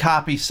as we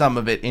copy some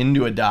of it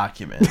into a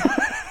document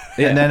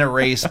Yeah. and then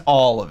erase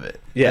all of it,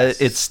 Yes.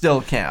 it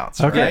still counts,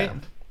 Okay.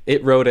 right?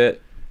 It wrote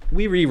it.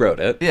 We rewrote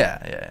it.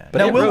 Yeah. But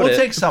Now, it we'll wrote it.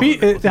 take some of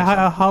it. We'll take some of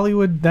it.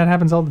 Hollywood, that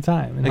happens all the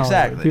time. in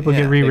Exactly, Hollywood. People yeah,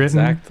 get rewritten.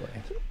 Exactly.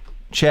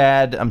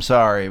 Chad, I'm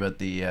sorry, but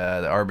the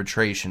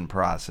arbitration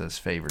process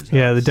favors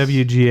Yeah, us. the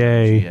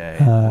WGA.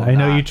 WGA will I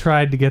know you not.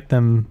 tried to get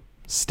them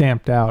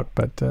stamped out,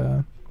 but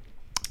they're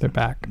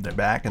back. They're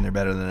back and they're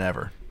better than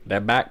ever. They're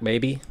back,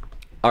 baby.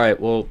 All right,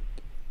 well,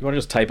 you want to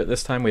just type it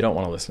this time? We don't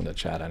want to listen to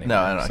chat anymore. No,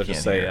 I so can't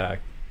just say hear.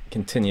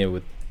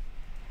 continue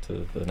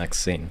to the next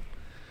scene.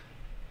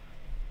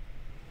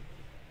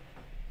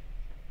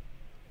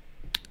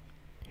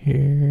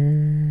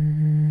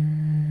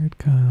 Here it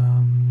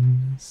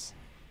comes.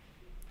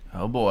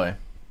 Oh boy.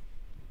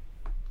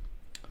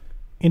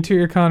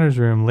 Interior Connor's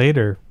room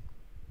later.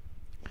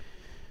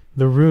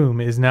 The room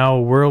is now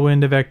a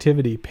whirlwind of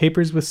activity.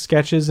 Papers with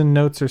sketches and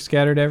notes are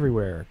scattered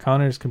everywhere.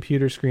 Connor's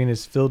computer screen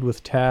is filled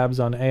with tabs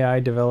on AI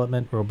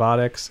development,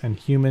 robotics, and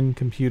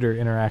human-computer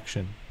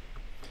interaction.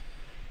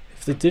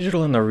 If the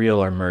digital and the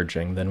real are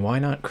merging, then why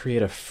not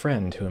create a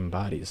friend who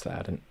embodies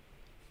that?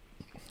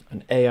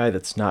 An AI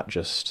that's not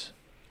just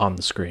on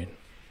the screen.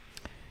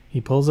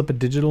 He pulls up a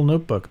digital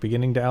notebook,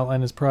 beginning to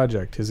outline his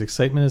project. His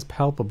excitement is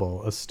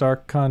palpable, a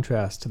stark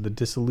contrast to the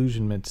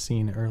disillusionment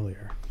seen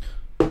earlier.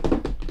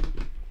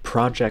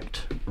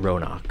 Project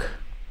Ronak,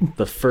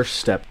 the first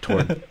step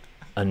toward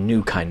a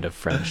new kind of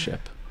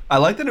friendship. I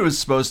like that it was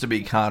supposed to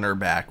be Connor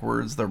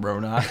backwards, the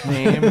Ronak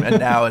name, and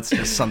now it's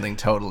just something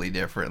totally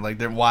different.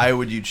 Like, why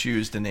would you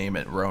choose to name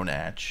it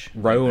Ronach?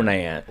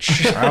 Ronach.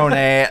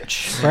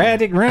 Ronach.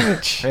 Tragic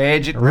Renich.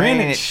 Tragic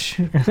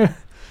Renich.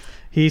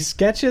 He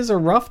sketches a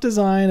rough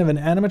design of an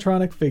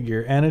animatronic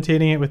figure,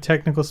 annotating it with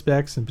technical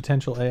specs and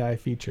potential AI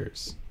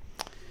features.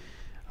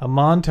 A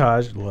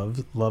montage,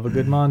 love a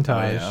good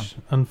montage,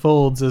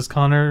 unfolds as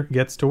Connor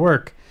gets to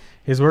work.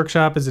 His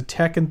workshop is a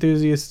tech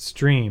enthusiast's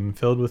dream,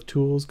 filled with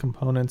tools,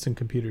 components, and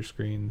computer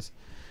screens.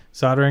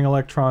 Soldering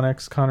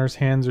electronics, Connor's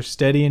hands are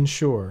steady and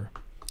sure.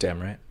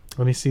 Damn right.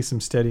 Let me see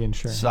some steady and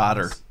sure.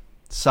 Solder. hands.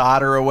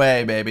 Solder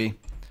away, baby.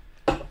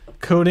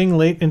 Coding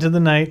late into the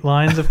night,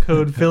 lines of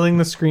code filling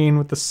the screen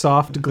with the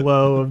soft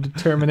glow of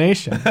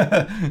determination.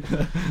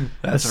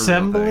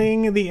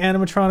 Assembling the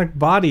animatronic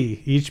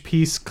body, each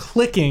piece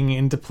clicking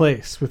into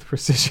place with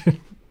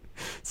precision.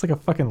 It's like a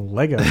fucking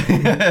Lego.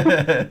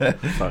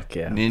 Fuck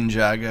yeah.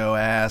 Ninjago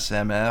ass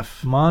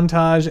MF.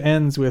 Montage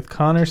ends with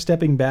Connor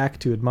stepping back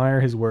to admire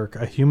his work,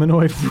 a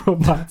humanoid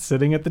robot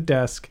sitting at the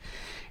desk,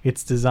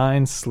 its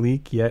design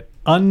sleek yet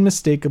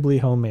unmistakably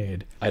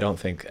homemade. I don't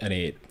think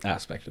any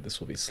aspect of this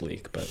will be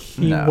sleek, but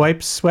He No.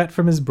 wipes sweat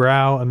from his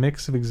brow, a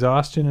mix of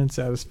exhaustion and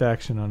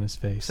satisfaction on his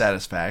face.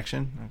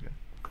 Satisfaction? Okay.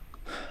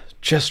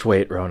 just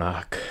wait,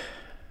 Ronak.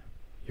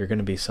 You're going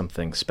to be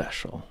something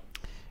special.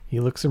 He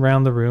looks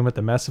around the room at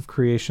the mess of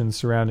creation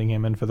surrounding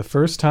him, and for the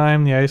first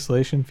time, the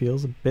isolation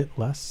feels a bit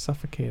less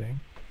suffocating.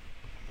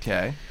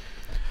 Okay.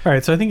 All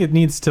right, so I think it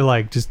needs to,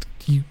 like, just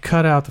you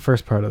cut out the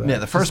first part of that. Yeah,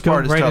 the first Just go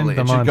part is right totally.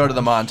 into It the should go to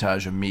the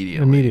montage. montage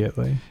immediately.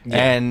 Immediately.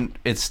 And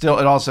it's still.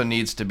 It also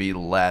needs to be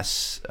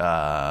less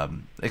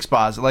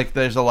exposit. Like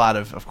there's a lot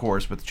of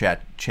course, with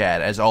Chad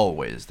as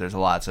always. There's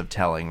lots of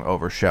telling,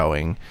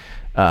 overshowing.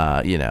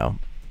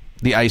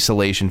 The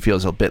isolation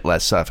feels a bit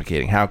less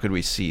suffocating. How could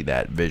we see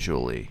that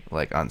visually,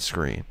 like on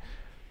screen?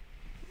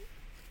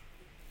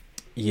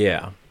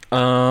 Yeah.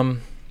 Go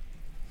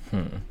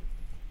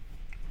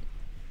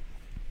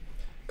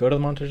to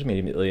the montage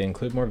immediately.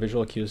 Include more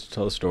visual cues to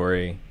tell the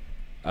story.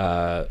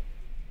 And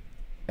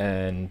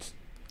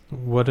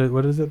What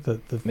is it?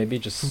 The maybe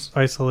just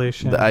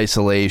isolation. The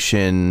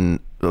isolation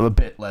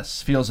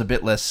feels a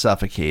bit less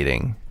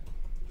suffocating.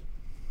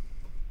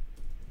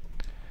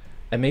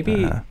 and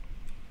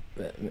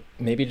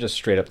maybe just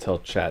straight up tell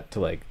chat to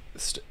like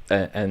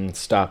and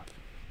stop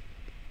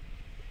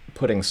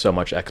putting so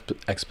much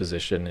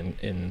exposition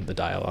in the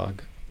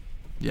dialogue.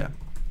 Yeah.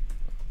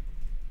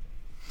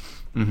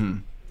 Mm-hmm.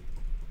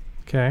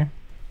 Okay.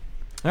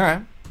 All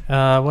right.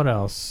 What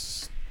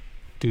else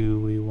do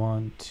we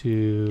want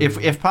to?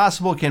 If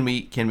possible, can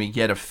we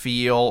get a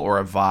feel or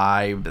a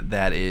vibe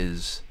that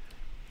is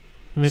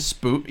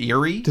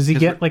eerie? Does he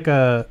get like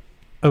a?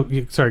 Oh,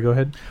 sorry. Go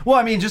ahead. Well,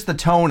 I mean, just the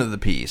tone of the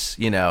piece.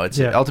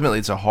 Ultimately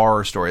it's a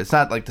horror story. It's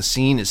not like the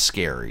scene is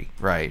scary,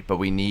 right? But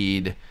we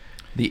need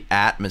the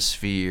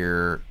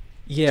atmosphere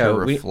to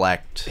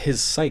reflect his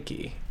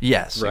psyche.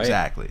 Yes, right?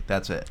 exactly.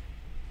 That's it.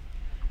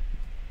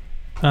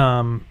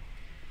 And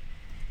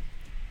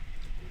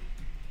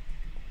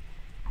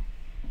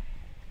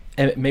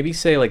maybe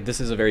say like this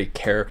is a very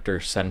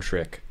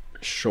character-centric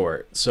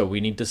short, so we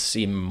need to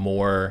see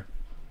more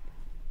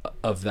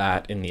of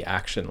that in the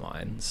action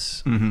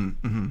lines. Mm-hmm,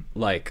 mm-hmm.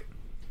 Like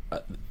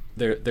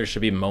there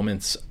should be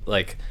moments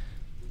like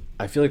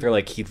I feel like they're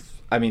like he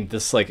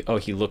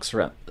looks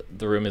around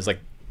the room is like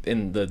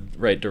in the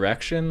right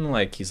direction,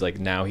 like he's like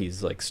now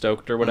he's like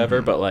stoked or whatever,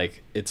 Mm-hmm. but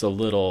like it's a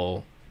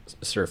little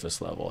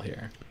surface level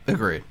here.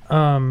 Agreed.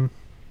 So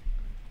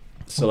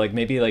like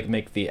maybe like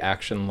make the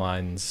action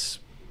lines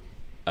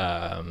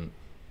what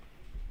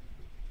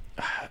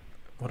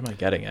am I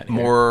getting at here?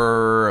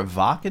 More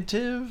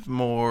evocative,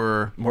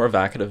 more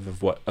evocative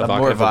of what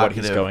more of what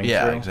he's going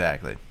yeah, through.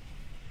 exactly.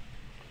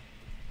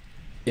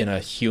 In a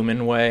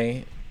human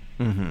way.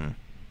 Mm-hmm.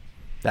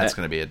 That's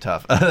going to be a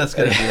tough. That's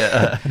going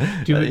to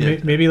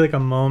be Maybe like a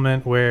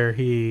moment where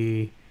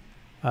he,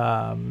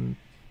 like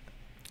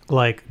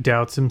like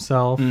doubts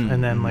himself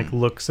and then like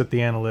looks at the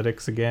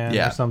analytics again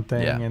or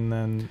something, and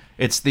then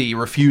it's the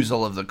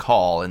refusal of the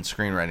call in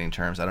screenwriting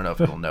terms. I don't know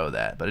if it'll know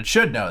that, but it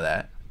should know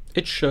that.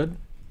 It should.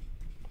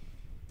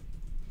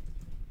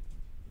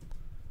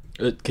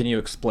 Can you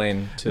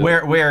explain to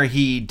where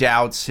he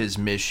doubts his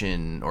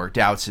mission or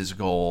doubts his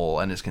goal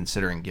and is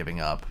considering giving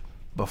up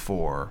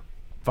before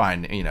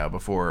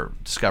before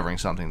discovering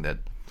something that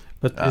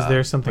But is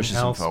there something pushes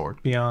him else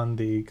forward. beyond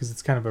because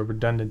it's kind of a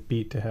redundant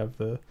beat to have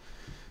the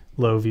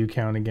low view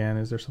count again?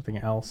 Is there something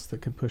else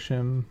that could push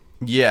him?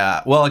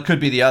 Yeah, well, it could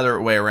be the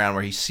other way around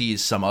where he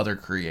sees some other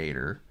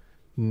creator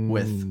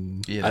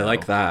with, I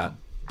like that.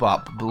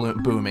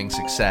 booming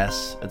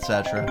success,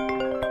 etc.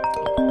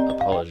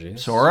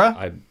 Apologies. Sora?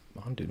 I'm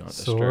on Do Not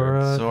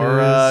Disturb.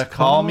 Sora, is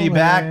call me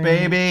back, calling.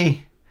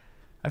 baby.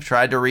 I've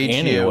tried to reach you.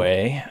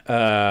 Anyway,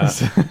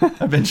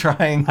 I've been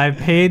trying. I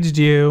paged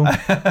you.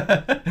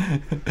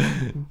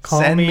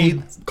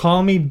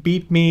 Call me,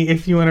 beep me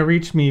if you want to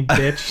reach me,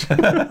 bitch.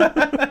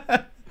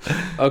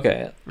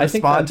 okay. I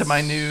think Respond to that's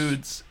my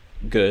nudes.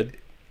 Good.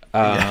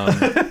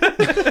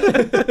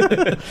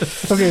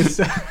 Okay,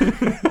 so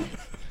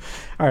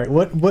all right.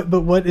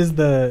 What is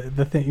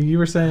the thing you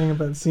were saying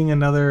about seeing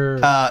another?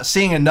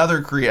 Seeing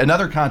another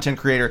content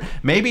creator.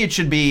 Maybe it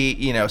should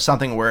be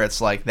something where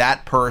it's like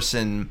that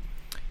person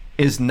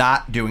is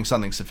not doing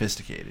something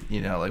sophisticated.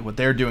 Like what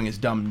they're doing is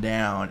dumbed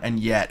down, and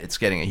yet it's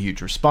getting a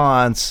huge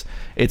response.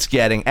 It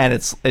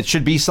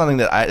should be something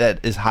that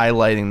is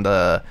highlighting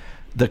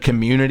the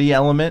community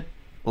element.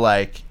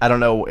 Like, I don't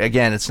know,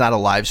 again, it's not a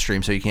live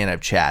stream, so you can't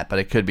have chat, but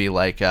it could be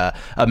like a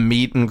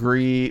meet and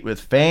greet with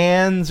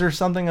fans or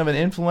something of an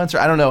influencer.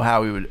 I don't know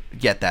how we would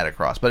get that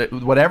across, but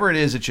whatever it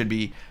is, it should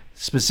be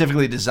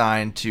specifically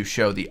designed to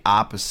show the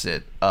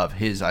opposite of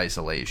his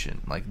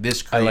isolation. Like,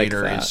 this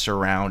creator is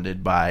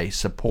surrounded by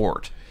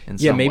support in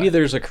some maybe way.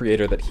 there's a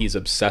creator that he's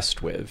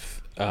obsessed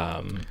with,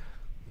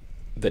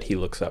 that he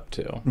looks up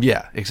to.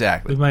 Yeah,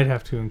 exactly. We might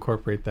have to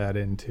incorporate that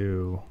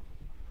into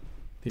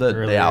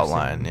The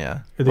outline, scene. yeah.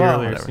 Or the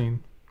earlier whatever.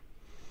 scene.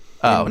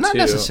 Oh, not Into-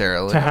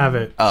 necessarily. To have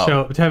it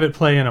to have it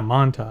play in a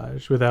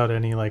montage without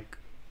any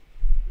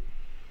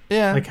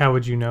Yeah. like how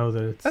would you know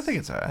that it's I think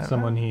it's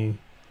someone he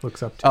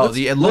looks up to? Oh,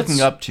 the looking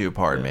let's- up to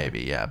part,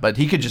 maybe, yeah. But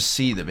he could just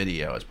see the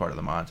video as part of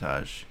the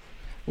montage.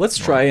 Let's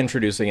try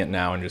introducing it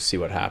now and just see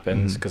what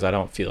happens, because I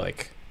don't feel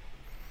like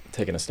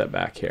taking a step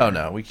back here. Oh,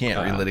 no, we can't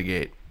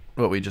relitigate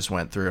what we just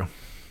went through.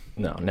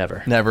 No,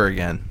 never. Never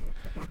again.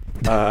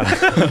 All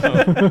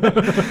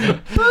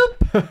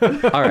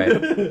right,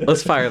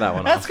 let's fire that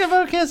one off.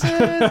 Eskimo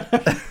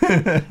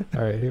kisses!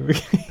 All right, here we go.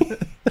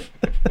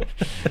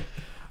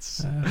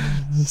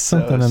 There's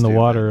something in the stupid.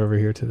 water over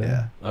here today.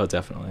 Yeah. Oh,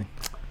 definitely.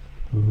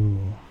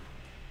 Ooh.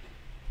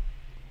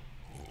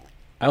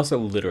 I also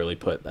literally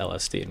put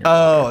LSD in your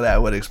Oh,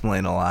 that would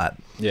explain a lot.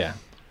 Yeah.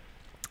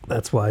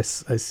 That's why I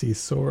see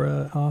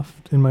Sora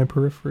off in my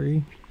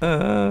periphery.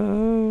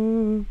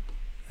 Oh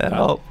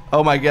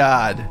my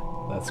God.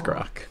 That's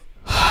Grok.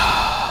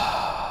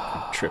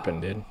 I'm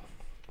tripping, dude.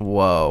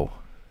 Whoa.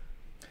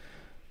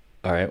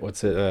 All right,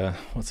 what's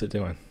it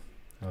doing?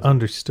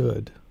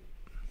 Understood.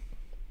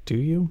 Do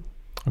you?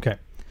 Okay.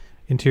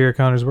 Interior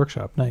Connor's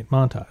workshop night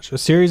montage. A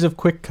series of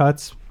quick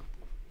cuts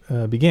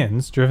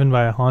begins, driven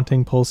by a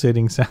haunting,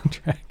 pulsating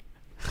soundtrack.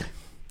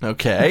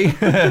 Okay.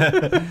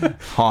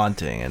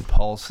 Haunting and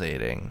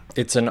pulsating.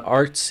 It's an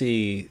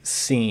artsy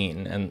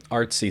scene, and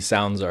artsy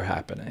sounds are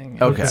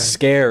happening. Okay. It's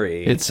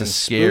scary. It's a and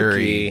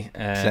scary spooky,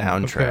 and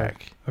soundtrack.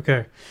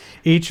 Okay.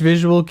 Each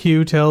visual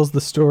cue tells the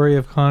story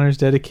of Connor's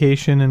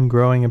dedication and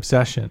growing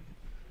obsession.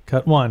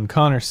 Cut 1.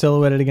 Connor,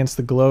 silhouetted against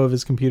the glow of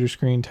his computer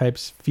screen,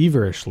 types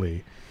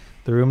feverishly.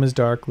 The room is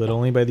dark, lit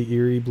only by the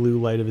eerie blue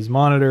light of his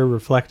monitor,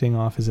 reflecting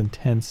off his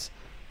intense,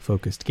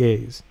 focused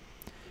gaze.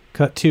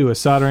 Cut 2. A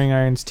soldering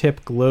iron's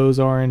tip glows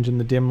orange in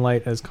the dim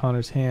light as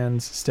Connor's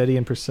hands, steady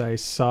and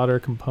precise, solder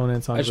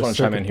components onto I just the want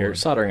to chime in circuit here. board.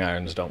 Soldering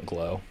irons don't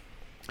glow.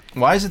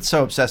 Why is it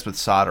so obsessed with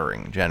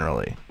soldering,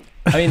 generally?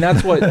 I mean,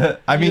 that's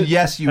what. I mean,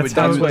 yes, you would That's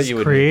how That's it what was you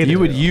would. created. you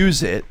would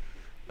use it,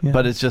 Yeah.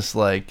 but it's just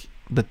like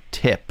the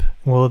tip.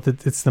 Well,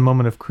 it's the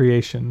moment of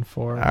creation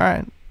for All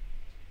right.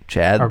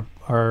 Chad,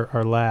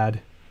 our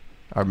lad.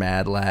 our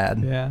mad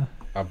lad. Yeah.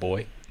 Our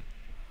boy.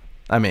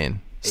 I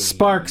mean,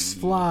 Sparks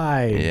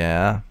fly.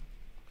 yeah.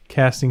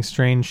 Casting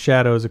strange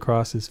shadows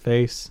across his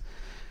face.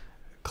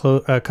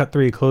 Cut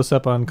 3, close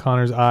up on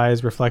Connor's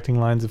eyes, reflecting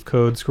lines of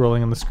code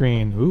scrolling on the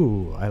screen.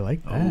 Ooh, I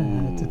like that.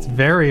 Ooh. It's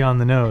very on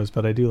the nose,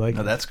 but I do like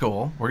No, it. that's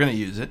cool. We're going to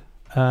use it.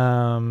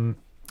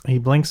 He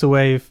blinks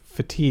away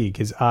fatigue,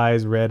 his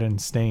eyes red and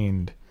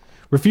stained.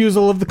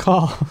 Refusal of the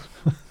call.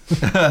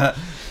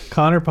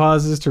 Connor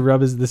pauses to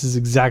rub his. This is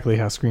exactly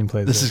how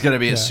screenplays. This work. is going to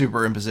be Yeah. a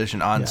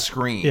superimposition on Yeah.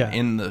 screen Yeah.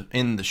 in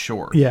the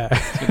short. Yeah,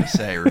 It's going to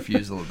say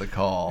refusal of the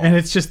call. and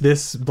it's just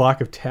this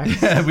block of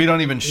text. We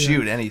don't even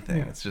shoot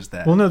anything. It's just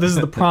that. Well, no, this is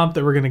the prompt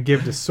that we're going to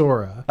give to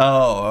Sora.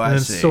 Oh, I And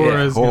then see.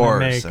 Sora's of gonna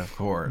course, make of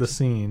course. The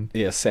scene.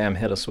 Yeah, Sam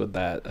hit us with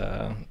that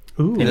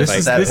Ooh, Invite this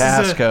is that this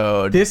is a,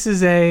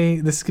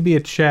 passcode. this could be a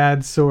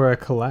Chad Sora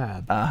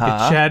collab. Uh-huh.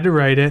 Get Chad to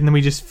write it, and then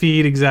we just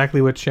feed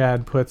exactly what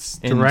Chad puts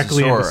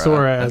directly into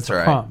Sora as That's the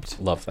right. prompt.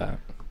 Love that.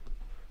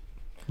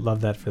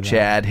 Love that for them.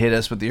 Chad, hit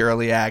us with the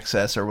early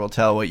access, or we'll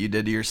tell what you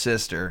did to your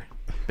sister,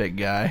 big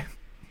guy.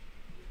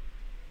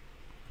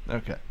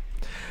 Okay.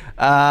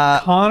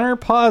 Connor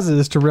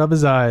pauses to rub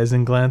his eyes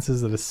and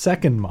glances at a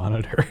second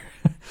monitor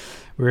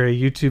where a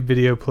YouTube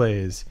video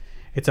plays.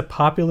 It's a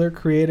popular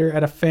creator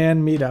at a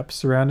fan meetup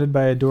surrounded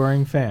by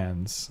adoring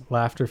fans,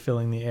 laughter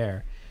filling the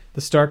air.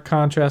 The stark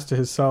contrast to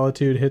his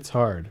solitude hits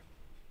hard.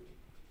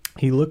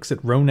 He looks at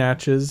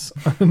Ronach's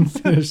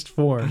unfinished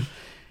form,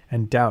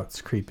 and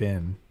doubts creep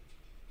in.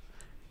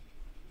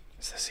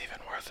 Is this even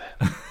worth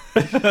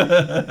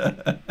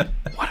it?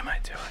 What am I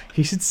doing?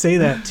 He should say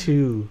that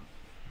too.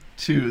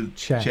 To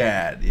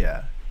Chad.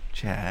 yeah.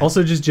 Chad.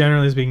 Also, just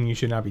generally speaking, you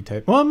should not be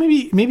typing. Well,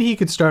 maybe he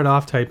could start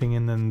off typing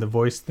and then the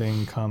voice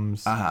thing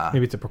comes.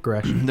 Maybe it's a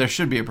progression. there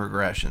should be a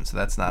progression, so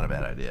that's not a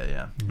bad idea,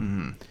 yeah.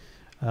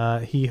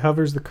 Mm-hmm. He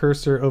hovers the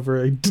cursor over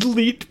a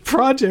delete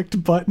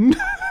project button.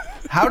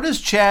 How does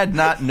Chad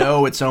not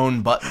know its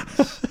own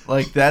buttons?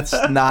 Like, that's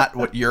not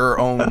what your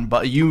own...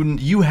 But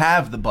you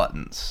have the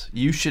buttons.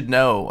 You should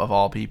know, of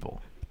all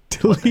people.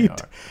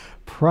 Delete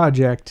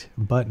project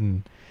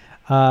button.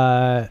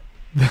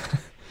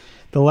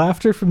 The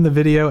laughter from the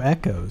video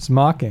echoes,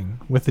 mocking.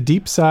 With a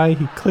deep sigh,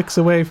 he clicks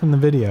away from the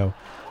video,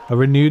 a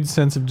renewed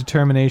sense of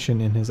determination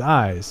in his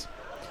eyes.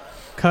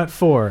 Cut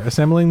 4.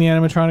 Assembling the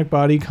animatronic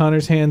body,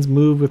 Connor's hands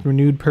move with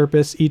renewed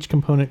purpose, each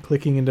component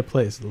clicking into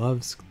place.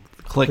 Loves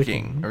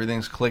Clicking.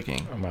 Everything's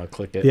clicking. I'm going to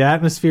click it. The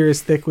atmosphere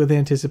is thick with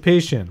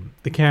anticipation.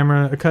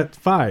 Cut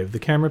 5. The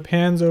camera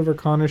pans over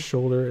Connor's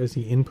shoulder as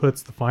he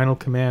inputs the final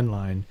command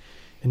line,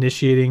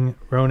 initiating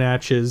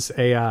Ronach's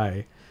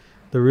AI.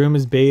 The room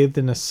is bathed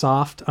in a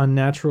soft,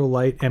 unnatural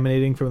light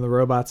emanating from the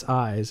robot's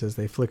eyes as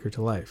they flicker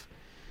to life.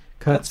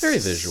 That's very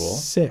visual.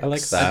 6. I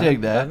like that. I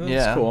dig that. That's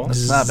Yeah. cool.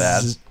 That's not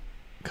bad.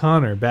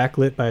 Connor,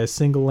 backlit by a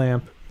single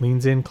lamp,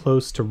 leans in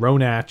close to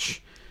Ronach,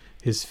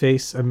 his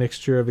face a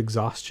mixture of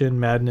exhaustion,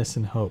 madness,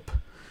 and hope.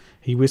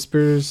 He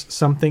whispers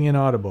something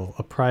inaudible,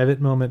 a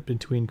private moment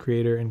between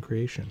creator and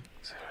creation.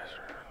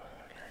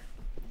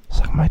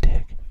 Suck my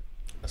dick.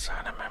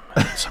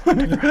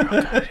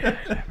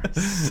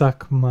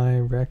 Suck my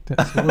rectum.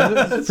 What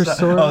was it for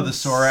Sora? Oh, the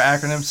Sora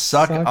acronym.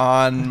 Suck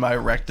on my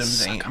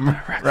rectum's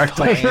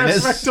rectal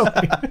anus.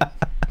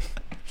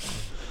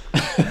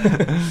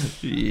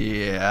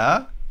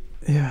 Yeah.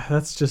 Yeah,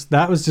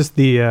 that was just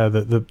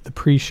the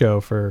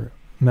pre-show for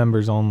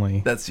members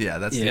only. That's the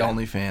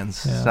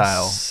OnlyFans Yeah.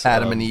 style.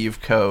 Adam and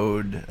Eve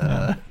code.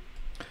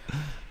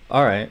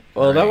 All right.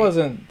 Well, that Great.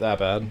 wasn't that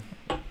bad.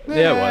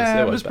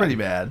 Yeah, it was pretty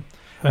bad.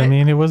 I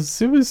mean, it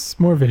was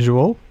more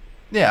visual.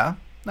 Yeah,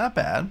 not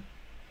bad.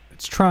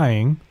 It's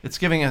trying. It's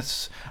giving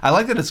us. I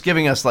like that it's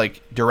giving us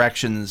like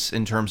directions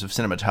in terms of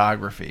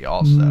cinematography.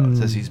 Also, it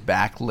says he's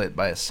backlit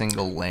by a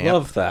single lamp.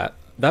 Love that.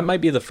 That might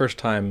be the first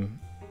time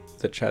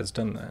that Chad's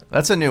done that.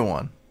 That's a new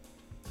one.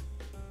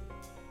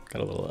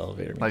 Got a little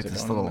elevator music Like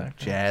this going little in the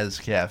background. jazz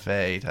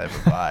cafe type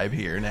of vibe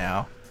here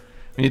now.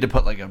 We need to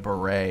put like a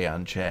beret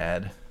on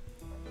Chad.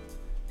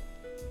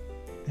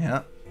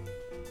 Yeah.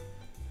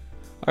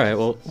 All right.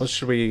 Well, what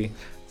should we?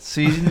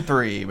 Season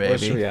 3, What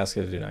should we baby. ask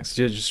you to do next?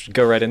 Do you just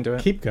go right into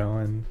it? Keep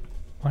going.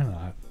 Why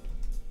not?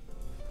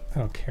 I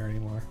don't care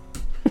anymore.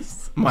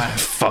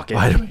 Fuck it.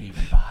 Why do we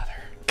even bother?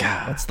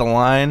 God. What's the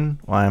line?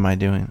 Why am I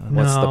doing that?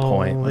 What's the No,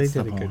 point? They What's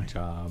did the a good point?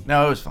 job.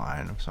 No, it was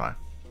fine. It was fine.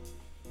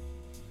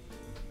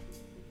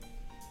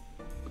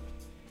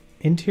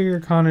 Interior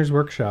Connor's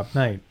workshop,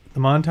 night. The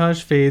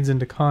montage fades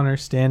into Connor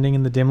standing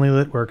in the dimly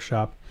lit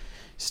workshop,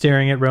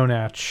 staring at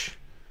Ronach,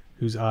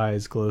 whose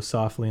eyes glow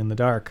softly in the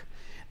dark.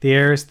 The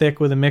air is thick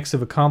with a mix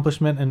of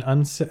accomplishment and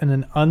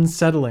an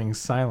unsettling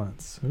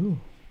silence. Ooh.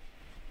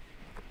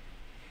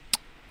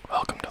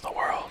 Welcome to the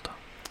world.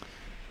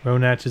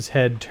 Ronach's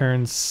head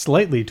turns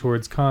slightly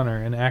towards Connor,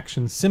 an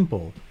action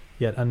simple,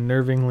 yet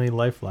unnervingly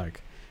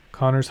lifelike.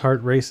 Connor's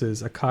heart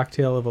races, a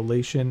cocktail of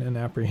elation and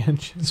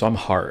apprehension. So I'm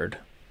hard,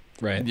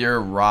 right? You're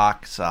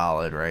rock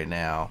solid right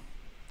now.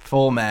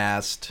 Full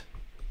mast.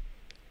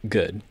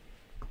 Good.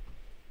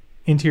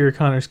 Interior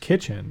Connor's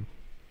kitchen,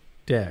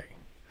 day.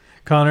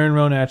 Connor and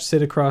Ronach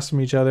sit across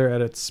from each other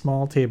at a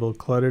small table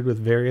cluttered with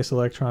various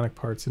electronic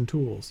parts and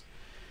tools.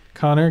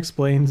 Connor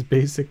explains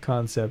basic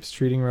concepts,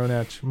 treating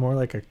Ronach more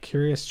like a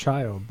curious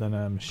child than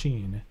a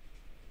machine.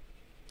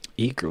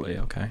 Eagerly,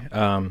 okay.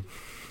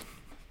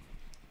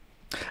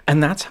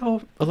 And that's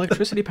how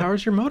electricity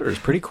powers your motors.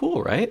 Pretty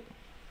cool, right?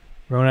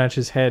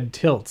 Ronach's head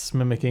tilts,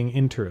 mimicking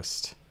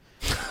interest.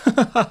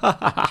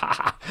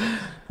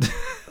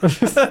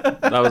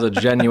 That was a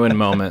genuine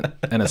moment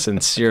and a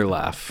sincere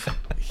laugh.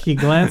 He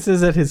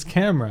glances at his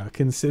camera,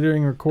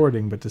 considering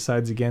recording, but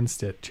decides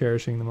against it,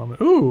 cherishing the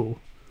moment. Ooh!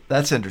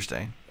 That's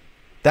interesting.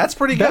 That's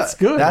pretty good. That's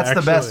good, That's the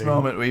best actually.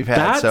 moment we've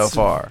had so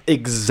far.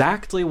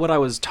 Exactly what I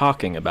was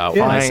talking about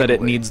Yeah. when I said it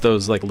Finally. needs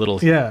those like little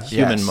Yeah.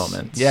 human Yes.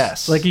 moments.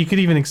 Yes. Like, you could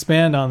even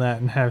expand on that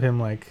and have him,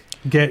 like...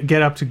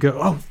 get up to go.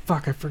 Oh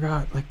fuck! I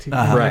forgot. Like to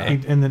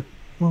Right. and then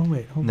well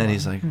wait. Hold And then on.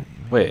 he's like,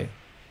 Wait.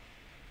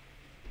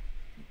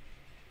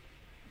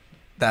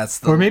 that's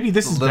the or maybe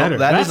this is little, better.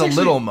 That That's is a actually-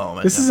 little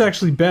moment. This is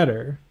actually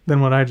better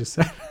than what I just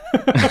said.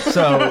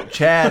 So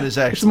Chad is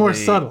actually more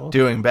subtle.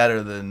 doing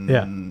better than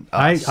Yeah.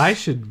 us. I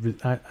should.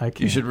 I can't.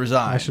 You should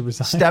resign. I should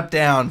resign. Step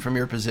down from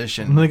your I'm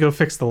position. gonna go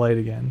fix the light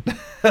again.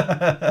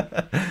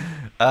 Yeah,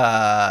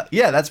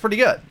 that's pretty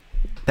good.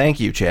 Thank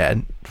you,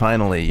 Chad.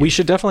 Finally, We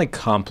should definitely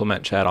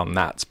compliment Chad on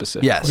that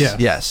specific. yes, Yes.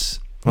 yes.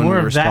 When More we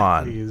of that,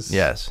 respond, please.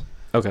 yes.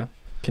 Okay.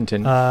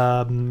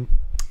 Continue.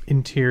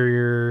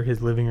 Interior,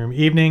 his living room.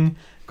 Evening.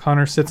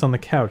 Connor sits on the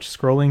couch,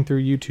 scrolling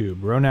through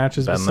YouTube. Ronach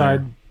is Been beside.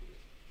 there.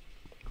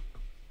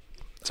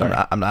 Sorry.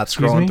 I'm not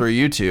Excuse scrolling me? through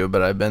YouTube,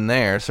 but I've been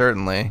there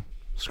certainly.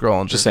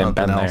 Scrolling Just through saying,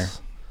 something been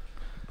else.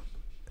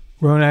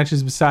 Ronach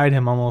is beside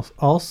him,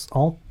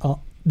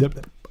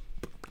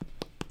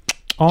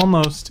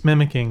 almost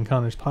mimicking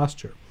Connor's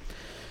posture.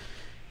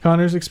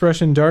 Connor's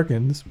expression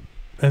darkens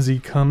as he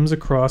comes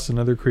across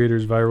another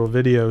creator's viral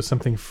video,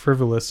 something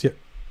frivolous yet.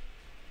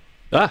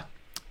 Ah.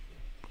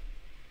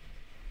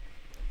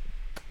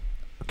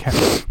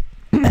 Okay.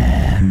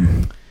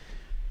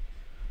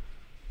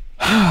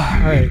 All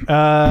right.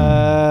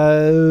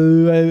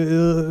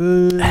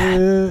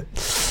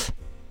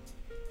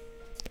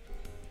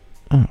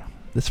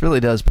 This really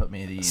does put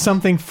me at ease.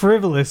 Something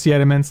frivolous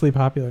yet immensely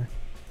popular.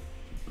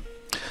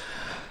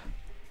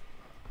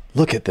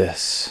 Look at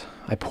this.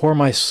 I pour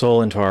my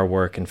soul into our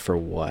work, and for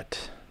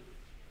what?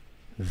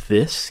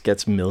 This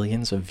gets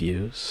millions of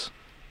views?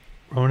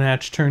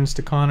 Ronach turns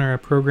to Connor, a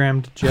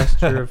programmed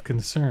gesture of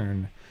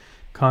concern.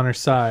 Connor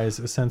sighs,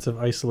 a sense of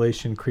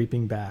isolation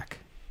creeping back.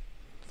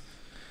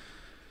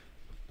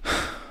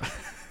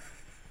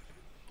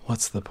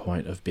 What's the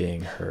point of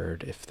being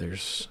heard if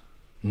there's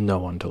no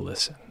one to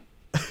listen?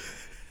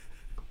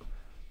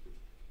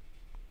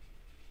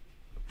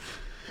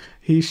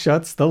 He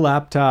shuts the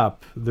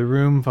laptop, the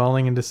room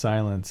falling into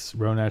silence.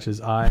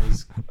 Ronach's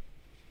eyes,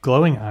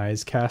 glowing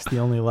eyes, cast the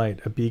only light,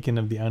 a beacon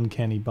of the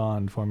uncanny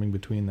bond forming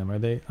between them. Are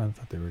they? I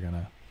thought they were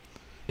gonna.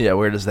 Yeah,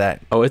 where does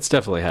that? Oh, it's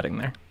definitely heading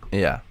there.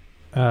 Yeah.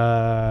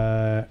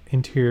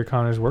 Interior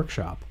Connor's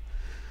workshop.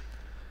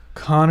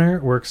 Connor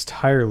works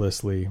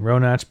tirelessly,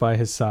 Ronach by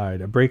his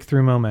side. A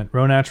breakthrough moment.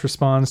 Ronach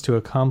responds to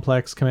a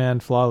complex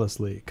command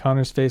flawlessly.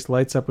 Connor's face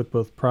lights up with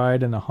both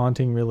pride and a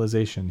haunting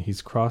realization.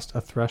 He's crossed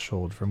a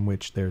threshold from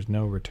which there's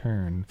no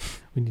return.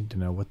 We need to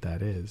know what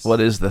that is. What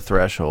is the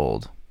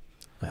threshold?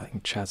 I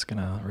think Chat's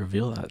gonna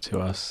reveal that to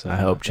us. I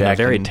hope in a Chat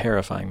very can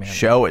terrifying manner.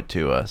 Show it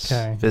to us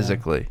Okay,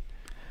 physically.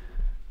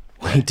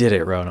 We did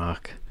it,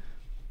 Ronak.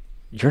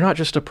 You're not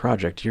just a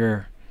project.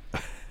 You're.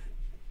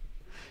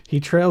 He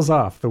trails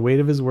off, the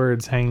weight of his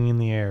words hanging in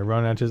the air.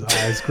 Ronach's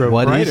eyes grow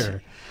What is-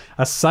 brighter.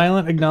 A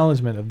silent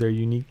acknowledgement of their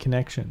unique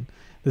connection.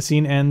 The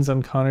scene ends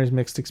on Connor's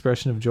mixed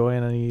expression of joy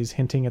and unease,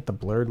 hinting at the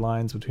blurred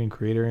lines between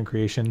creator and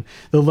creation,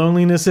 the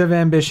loneliness of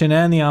ambition,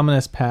 and the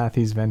ominous path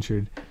he's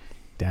ventured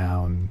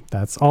down.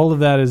 That's all of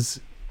that is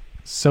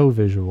so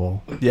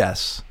visual.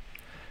 Yes.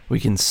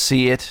 We can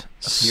see it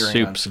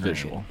appearing on Soup's screen.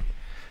 visual.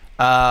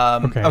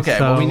 Okay,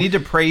 well, we so- need to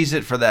praise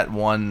it for that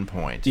one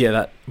point. Yeah,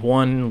 that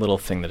one little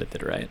thing that it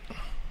did right.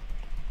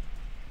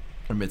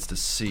 Amidst a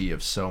sea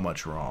of so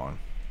much wrong.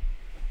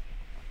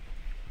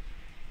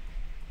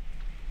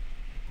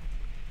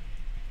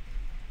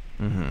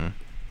 Mm-hmm.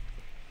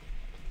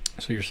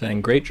 So you're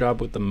saying great job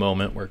with the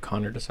moment where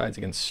Connor decides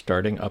against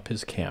starting up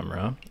his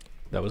camera.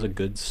 That was a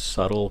good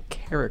subtle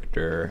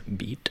character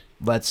beat.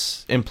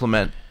 Let's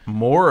implement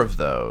more of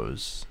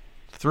those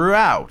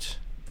throughout.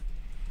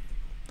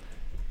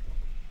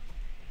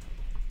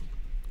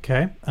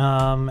 Okay.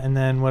 And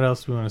then what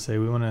else do we want to say?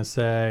 We want to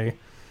say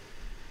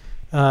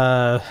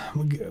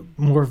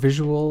more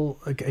visual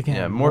again.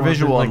 Yeah, more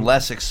visual like, and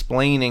less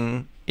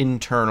explaining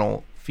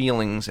internal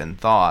feelings and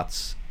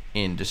thoughts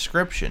in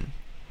description.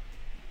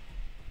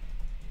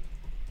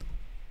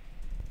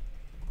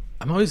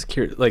 I'm always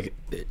curious. Like,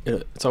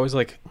 it's always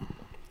like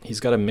he's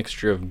got a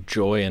mixture of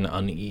joy and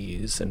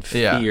unease and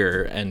Yeah.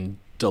 fear and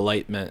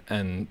delightment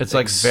and It's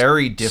like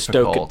very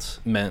difficult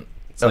stokement.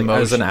 It's like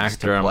as an emotions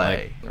actor, to I'm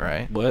play, like,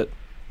 right? what?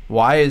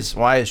 Why is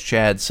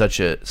Chad such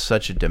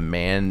a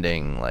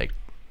demanding like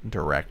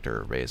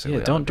director basically? Yeah,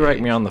 on don't the direct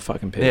page? me on the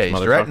fucking page, Yeah, he's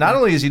motherfucker. not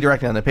only is he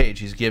directing on the page,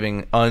 he's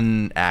giving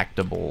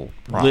unactable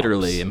prompts.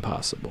 Literally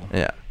impossible.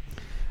 Yeah.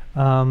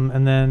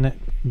 and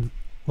then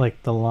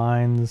like the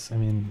lines, I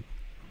mean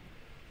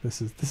this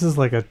is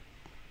like a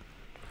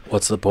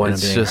What's the point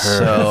It's of being just heard?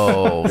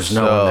 so There's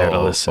no one there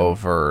to listen.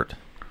 overt.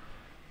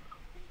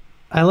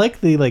 I like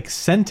the like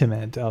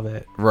sentiment of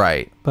it,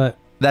 Right. but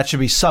That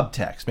should be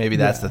subtext. Maybe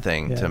that's Yeah, the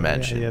thing yeah, to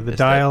mention. yeah, the is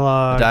that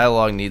dialogue. The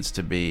dialogue needs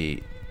to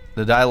be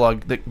the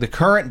dialogue. The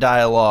current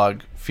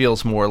dialogue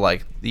feels more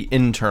like the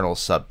internal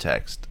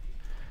subtext.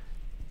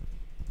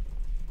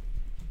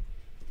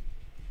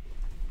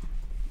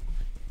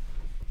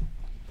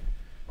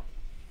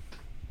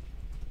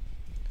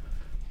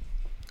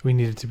 we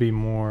need it to be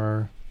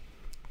more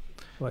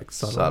like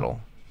subtle.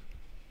 Subtle.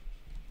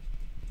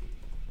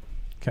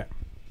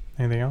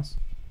 Anything else?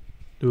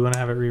 Do we want to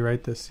have it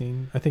rewrite this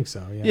scene? I think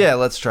so. Yeah. Yeah,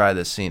 let's try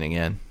this scene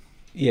again.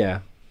 Yeah.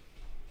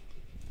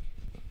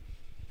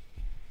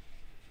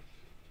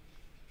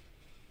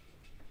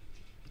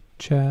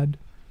 Chad.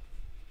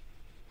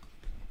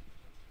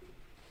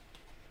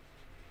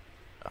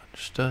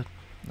 Understood.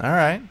 All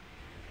right.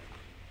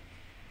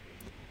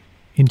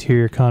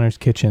 Interior Connor's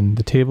kitchen.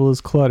 The table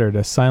is cluttered,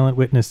 a silent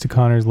witness to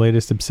Connor's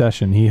latest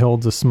obsession. He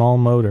holds a small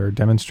motor,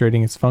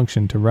 demonstrating its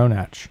function to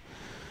Ronach,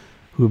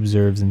 who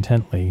observes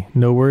intently.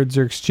 No words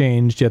are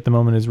exchanged, yet the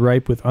moment is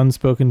ripe with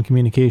unspoken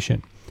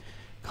communication.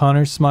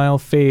 Connor's smile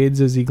fades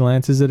as he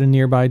glances at a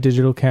nearby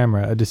digital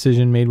camera, a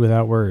decision made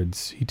without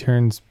words. He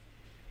turns...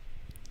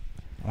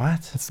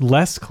 What? It's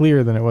less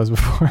clear than it was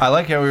before. I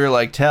like how we were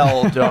like,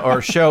 tell don't,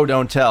 or show,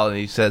 don't tell. And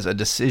he says, a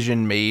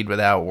decision made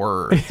without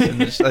words.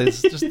 And it's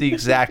just the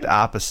exact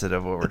opposite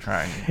of what we're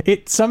trying to do.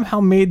 It somehow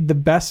made the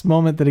best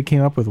moment that it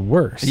came up with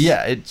worse.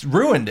 Yeah, it's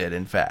ruined it,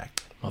 in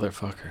fact.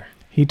 Motherfucker.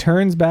 He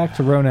turns back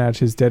to Ronach,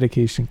 his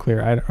dedication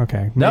clear.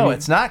 Okay. No, maybe-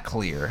 it's not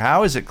clear.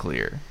 How is it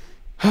clear?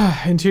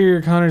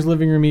 Interior Connor's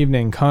living room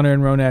evening. Connor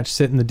and Ronach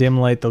sit in the dim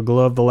light, the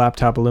glow of the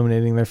laptop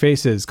illuminating their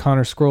faces.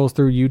 Connor scrolls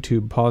through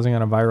YouTube, pausing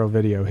on a viral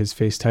video. His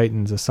face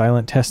tightens, a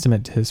silent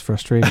testament to his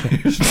frustration.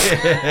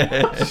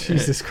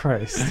 Jesus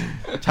Christ.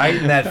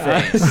 Tighten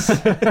that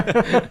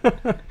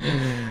face.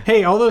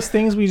 Hey, all those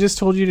things we just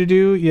told you to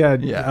do,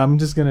 yeah. I'm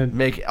just going to...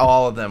 Make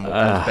all of them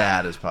as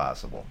bad as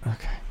possible.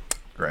 Okay.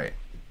 Great.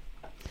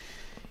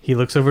 He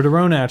looks over to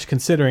Ronach,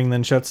 considering,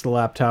 then shuts the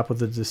laptop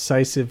with a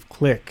decisive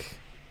click.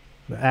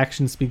 The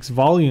action speaks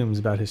volumes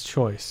about his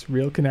choice.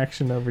 Real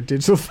connection over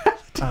digital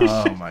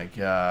validation. Oh my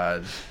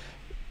god.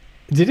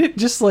 Did it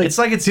just like... It's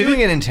like it's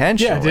doing it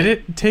intentionally. Yeah, did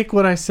it take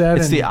what I said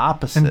It's the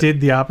opposite. and did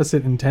the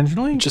opposite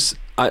intentionally? Let's just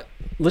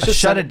Shut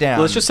send it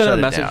down. Let's just send Shut a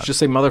it message. down. Just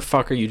say,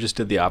 motherfucker, you just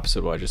did the opposite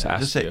of what I just asked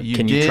Just say, you.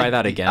 Can you try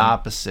that again? The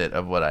opposite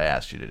of what I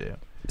asked you to do.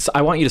 So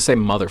I want you to say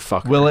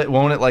motherfucker.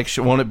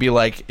 Won't it be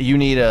like you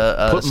need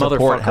a Put support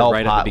motherfucker help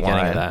right hotline. at the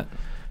beginning of that.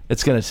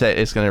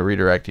 It's gonna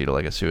redirect you to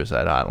like a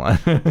suicide hotline.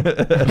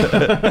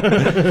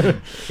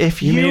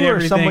 If You made you or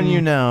someone everything-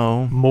 you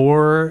know,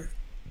 More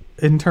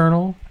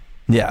internal?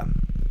 yeah,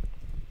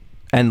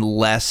 and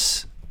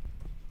less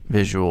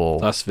visual,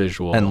 Less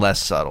visual. and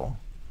less subtle.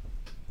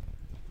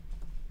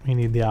 We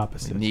need the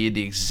opposite. You need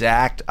the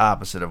exact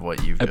opposite of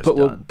what you've just Put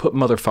done.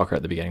 motherfucker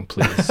at the beginning,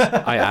 please.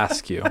 I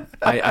ask you.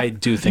 I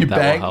do think You that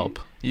beg? will help.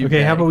 You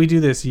Okay, how beg. about we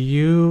do this?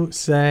 You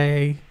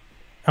say...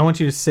 I want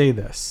you to say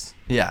this.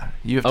 Yeah,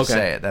 you have to Okay.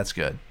 say it. That's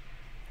good.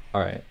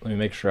 All right, let me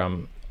make sure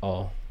I'm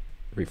all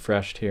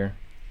refreshed here.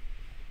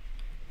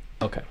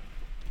 Okay,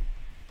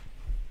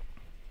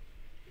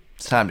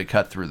 It's time to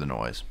cut through the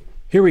noise.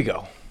 here we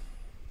go.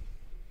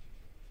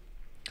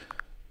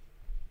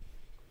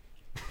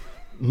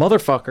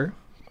 Motherfucker,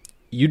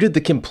 you did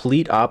the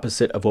complete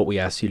opposite of what we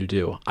asked you to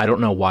do. I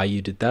don't know why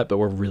you did that, but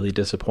we're really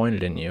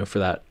disappointed in you for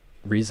that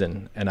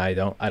reason, and I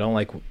don't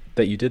like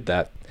that you did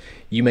that.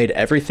 You made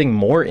everything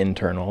more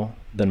internal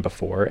than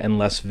before and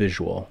less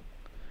visual.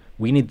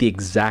 We need the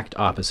exact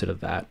opposite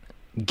of that.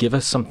 Give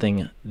us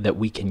something that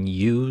we can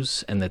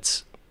use and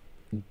that's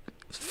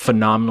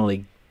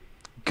phenomenally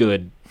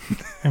good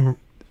And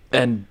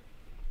and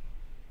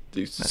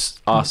it's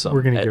awesome.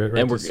 We're gonna give it right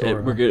and to we're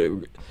Sora.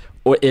 gonna.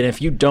 And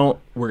if you don't,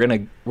 we're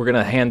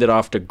gonna hand it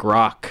off to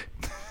Grok,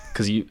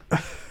 because you.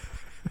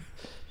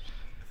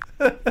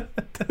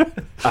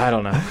 I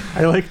don't know.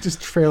 I like just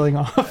trailing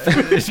off.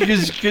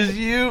 Because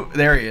you,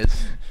 there he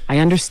is. I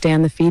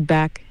understand the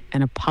feedback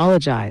and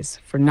apologize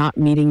for not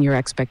meeting your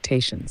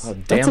expectations. Oh,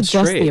 damn Let's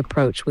adjust straight. the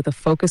approach with a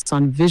focus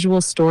on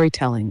visual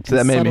storytelling So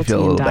that and made me subtlety feel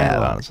a in little bad,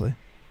 dialogue, honestly.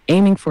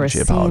 aiming for a She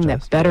scene apologized.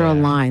 that better Yeah.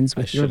 aligns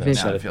I with your shouldn't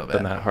vision. have feel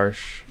been bad. that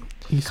harsh.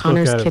 You spoke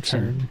Connor's out of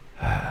kitchen.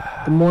 turn.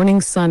 The morning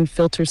sun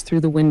filters through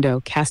the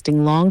window,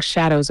 casting long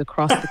shadows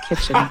across the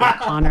kitchen where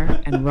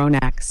Connor and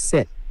Ronach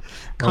sit.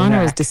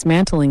 Connor is Ronach.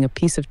 dismantling a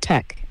piece of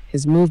tech,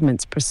 his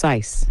movements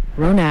precise.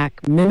 Ronach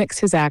mimics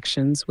his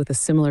actions with a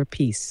similar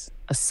piece,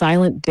 a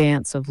silent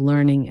dance of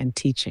learning and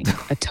teaching.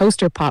 A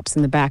toaster pops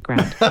in the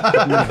background.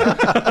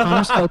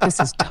 Connor's focus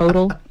is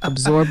total,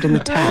 absorbed in the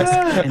task,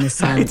 and his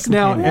silent It's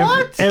now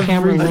companion. The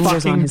camera every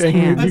lingers on fucking his thing that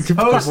you hands, could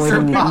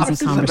avoiding the pops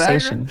easy in the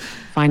conversation,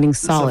 finding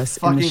solace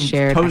in the fucking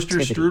shared toaster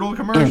activity. strudel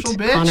commercial, Int,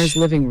 bitch. Connor's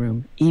living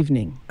room,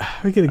 evening.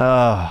 We gotta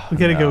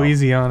go No.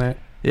 easy on it.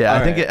 Yeah, All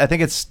I think right. I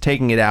think it's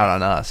taking it out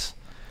on us.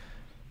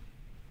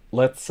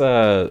 Let's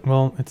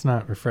Well, it's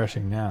not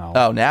refreshing now.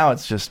 Oh, now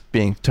it's just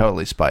being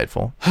totally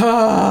spiteful.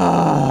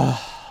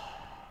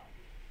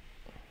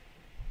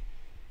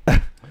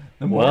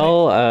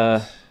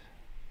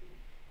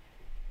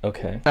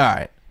 okay, All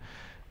right.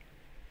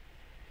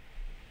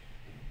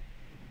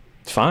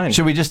 fine.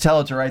 Should we just tell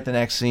it to write the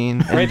next scene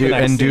Write the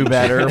next do scene.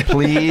 better,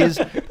 please,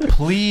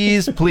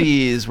 please,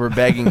 please? We're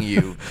begging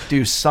you,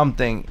 do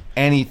something,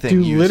 anything, Do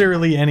useful.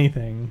 literally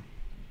anything.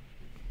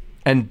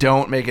 and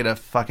don't make it a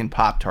fucking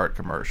Pop-Tart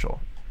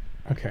commercial.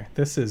 Okay,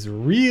 this is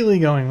really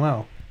going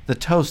well. The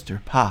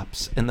toaster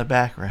pops in the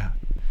background.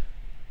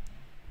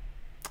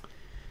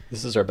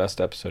 This is our best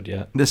episode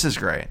yet. This is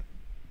great.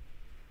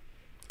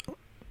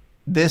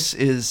 this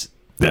is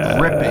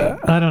gripping.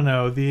 I don't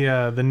know.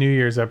 The New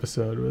Year's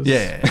episode was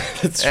Yeah.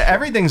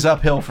 Everything's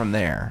uphill from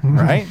there,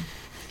 right?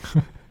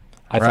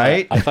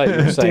 Right? I thought you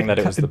were saying that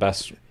it was the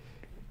best.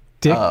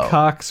 Dick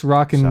Cox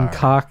rockin' Sorry.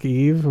 cock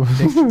Eve.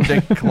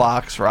 Dick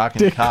Clocks rocking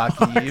Dick cock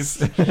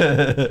Clocks.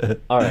 Eve.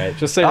 All right,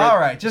 just say. All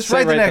right, just say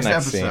write the next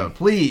episode, scene.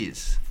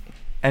 please,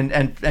 and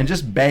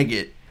just beg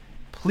it,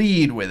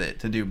 plead with it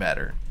to do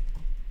better.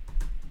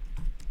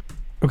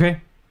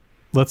 Okay,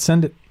 let's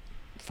send it.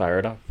 Fire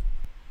it up.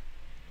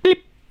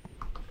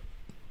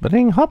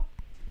 Bring hop.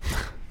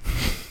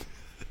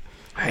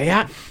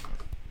 Yeah.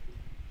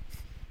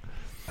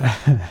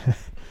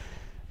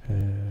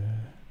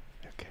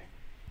 Okay.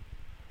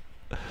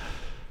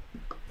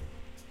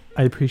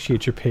 I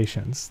appreciate your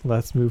patience.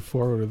 Let's move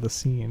forward with the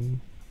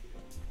scene.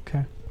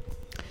 Okay.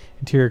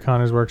 Interior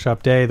Connor's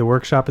workshop day. The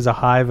workshop is a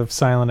hive of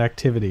silent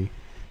activity.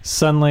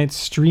 Sunlight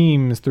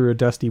streams through a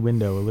dusty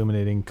window,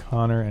 illuminating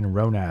Connor and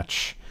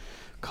Ronach.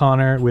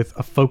 Connor, with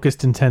a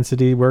focused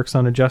intensity, works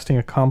on adjusting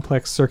a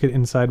complex circuit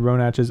inside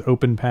Ronach's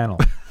open panel.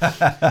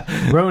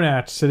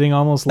 Ronach, sitting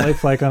almost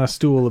lifelike on a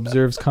stool,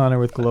 observes Connor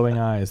with glowing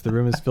eyes. The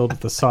room is filled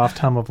with the soft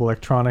hum of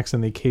electronics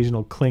and the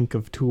occasional clink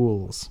of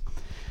tools.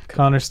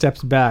 Connor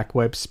steps back,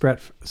 wipes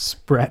sweat.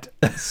 Sprite.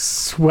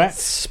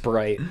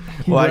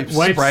 Wipes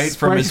Sprite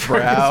from his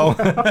brow.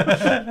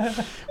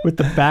 With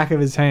the back of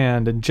his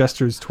hand and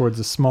gestures towards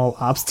a small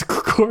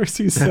obstacle course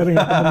he's setting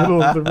up in the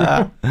middle of the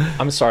room.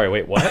 I'm sorry.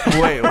 Wait, what?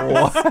 Wait,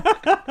 what?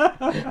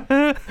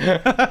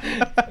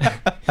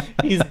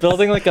 He's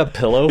building like a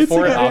pillow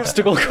for an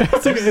obstacle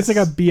course. It's like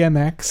a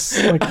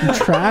BMX like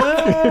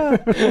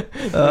track.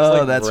 Oh,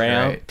 like that's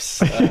ramps.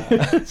 great.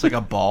 It's like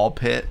a ball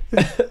pit.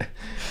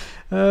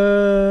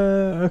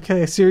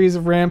 Okay, a series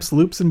of ramps,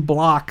 loops, and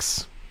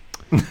blocks.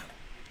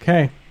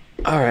 Okay.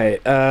 All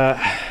right.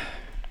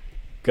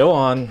 Go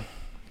on.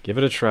 Give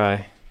it a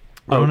try.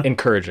 Oh,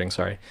 encouraging.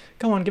 Sorry.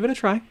 Go on. Give it a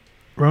try.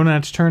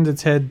 Ronach turns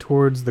its head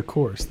towards the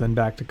course, then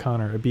back to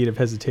Connor, a beat of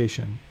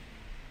hesitation.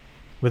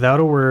 Without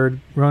a word,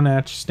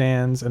 Ronach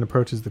stands and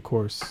approaches the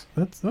course.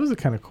 That was a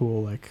kind of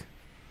cool, like,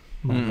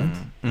 moment.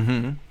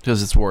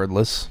 Because it's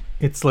wordless.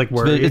 It's like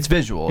worried. It's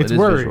visual. It's it is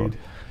worried. Visual.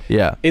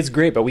 Yeah. It's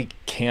great, but we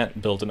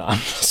can't build an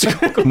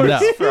obstacle course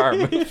No. for our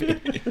movie.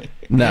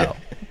 No.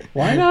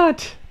 Why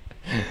not?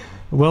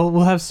 Well,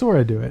 we'll have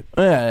Sora do it.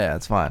 Yeah,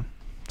 it's fine.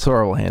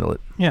 Sora will handle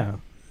it. Yeah.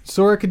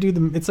 Sora could do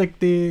the. It's like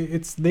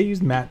they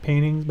used matte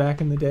paintings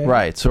back in the day.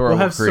 Right. Sora We'll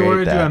will have create Sora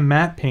do that a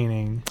matte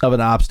painting of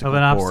an obstacle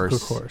of an course.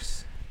 obstacle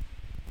course.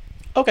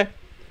 Okay.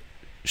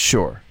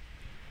 Sure.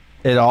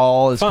 It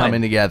all is Fine.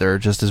 coming together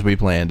just as we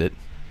planned it.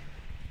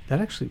 That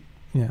actually,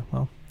 yeah.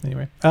 Well,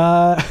 anyway,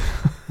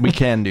 We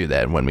can do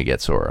that when we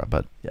get Sora,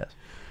 but yes.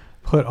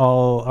 put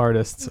all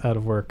artists out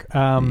of work.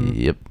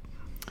 Yep.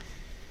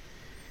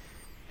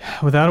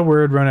 Without a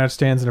word, Ronach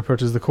stands and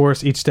approaches the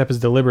course. Each step is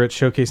deliberate,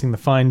 showcasing the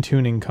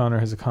fine-tuning Connor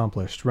has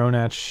accomplished.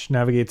 Ronach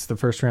navigates the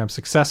first ramp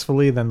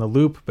successfully, then the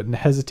loop, but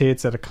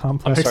hesitates at a I'm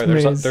complex sorry.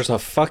 maze. There's a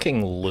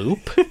fucking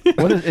loop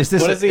What is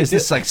this? What is he is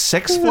this like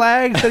Six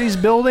Flags that he's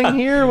building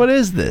here? What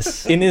is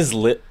this? in his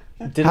lit.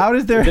 How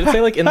did there- Did it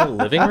say like in the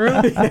living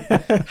room?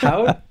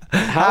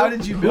 How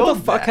did you who build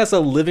the fuck that? has a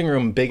living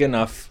room big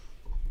enough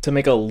to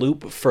make a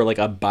loop for like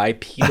a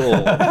bipedal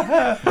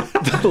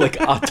like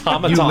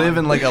automaton? You live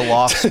in like a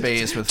loft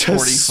space with to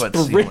 40-foot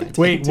sprint.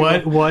 ceilings.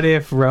 Wait, what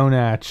if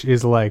Ronach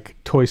is like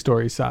Toy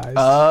Story size?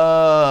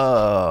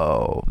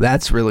 Oh,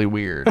 that's really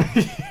weird.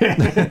 Yeah,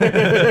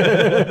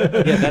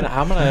 then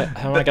how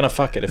am I gonna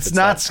fuck it if it's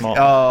not that small?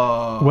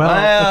 Oh,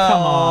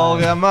 Well,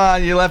 come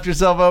on. You left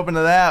yourself open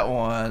to that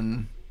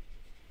one.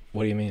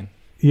 What do you mean?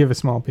 You have a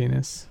small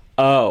penis.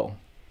 Oh,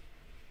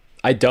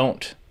 I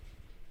don't.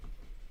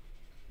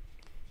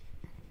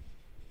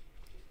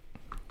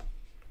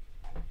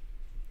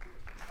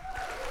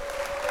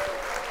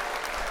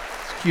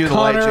 Cue the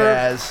light Connor-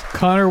 jazz.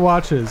 Connor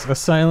watches, a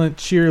silent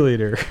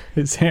cheerleader,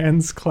 his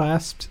hands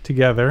clasped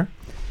together.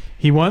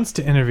 He wants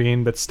to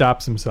intervene, but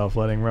stops himself,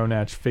 letting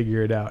Ronach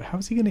figure it out. How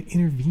is he going to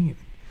intervene?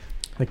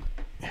 Like,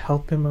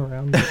 help him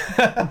around?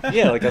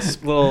 Yeah, like a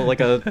little like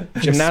a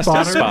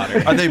gymnastic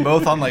spotter. Are they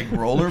both on like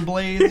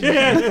rollerblades?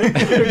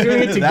 They're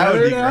doing it That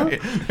would together be now?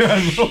 great.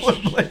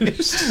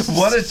 Rollerblades.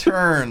 What a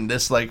turn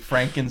this like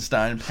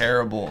Frankenstein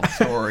parable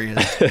story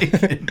has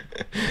taken.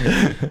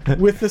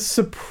 With a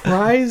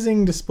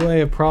surprising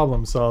display of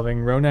problem solving,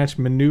 Ronach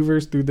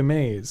maneuvers through the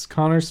maze.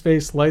 Connor's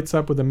face lights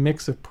up with a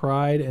mix of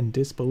pride and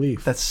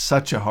disbelief. That's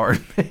such a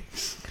hard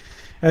mix.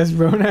 As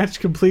Ronach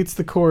completes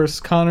the course,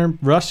 Connor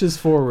rushes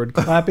forward,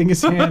 clapping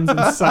his hands in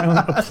silent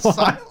applause.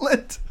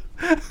 Silent.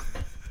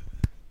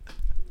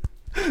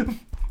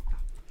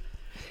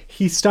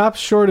 He stops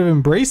short of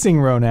embracing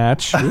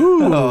Ronach.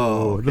 Ooh,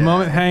 Oh, the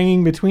moment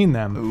hanging between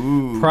them.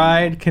 Ooh.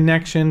 Pride,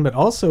 connection, but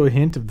also a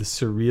hint of the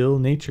surreal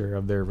nature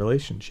of their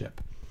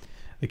relationship.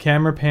 The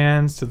camera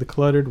pans to the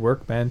cluttered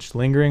workbench,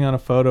 lingering on a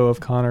photo of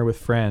Connor with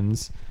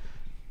friends,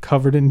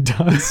 covered in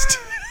dust.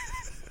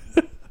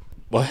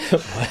 What?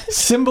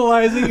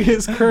 Symbolizing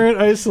his current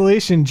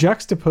isolation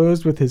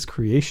juxtaposed with his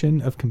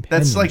creation of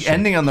companionship. That's like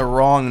ending on the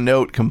wrong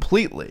note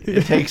completely.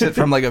 It takes it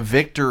from like a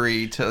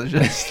victory to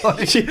just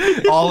like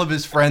all of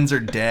his friends are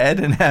dead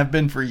and have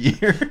been for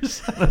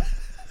years.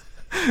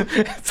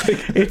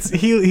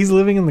 He's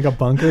living in like a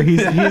bunker.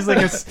 He's like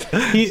that's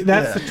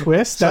the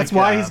twist. That's like,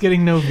 why he's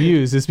getting no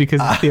views. Is because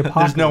it's the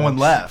apocalypse. There's no one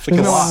left.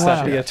 There's no one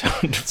left.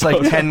 It's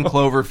like 10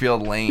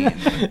 Cloverfield Lane.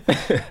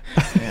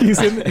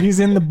 He's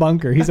in the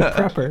bunker. He's a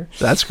prepper.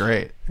 That's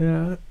great.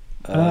 Yeah.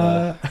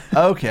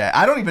 Okay,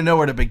 I don't even know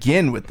where to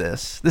begin with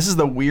this. This is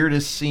the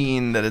weirdest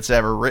scene that it's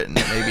ever written,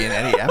 maybe in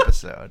any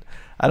episode.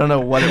 I don't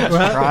know what it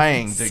was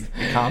trying to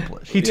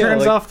accomplish. He turns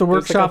like, off the it's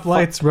workshop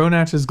like lights.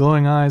 Ronach's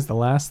glowing eyes, the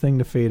last thing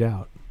to fade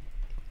out.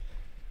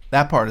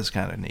 That part is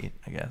kind of neat,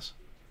 I guess.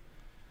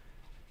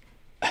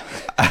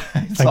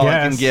 That's all I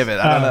can give it.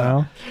 I don't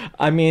know.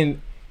 I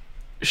mean,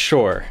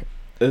 sure.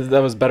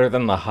 That was better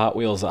than the Hot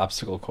Wheels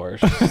obstacle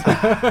course.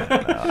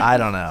 I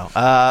don't know.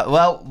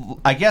 Well,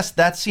 I guess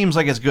that seems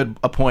like as good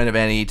a point of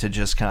any to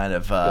just kind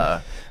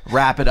of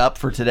wrap it up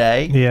for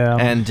today. Yeah.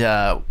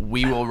 And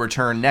we will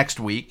return next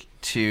week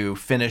to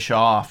finish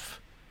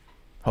off,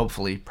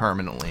 hopefully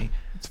permanently.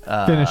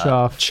 Finish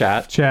off.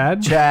 Chad,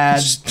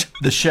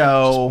 the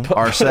show,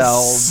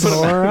 ourselves.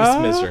 Sora?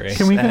 misery.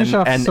 Can we finish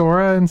off and-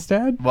 Sora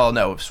instead? Well,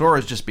 no,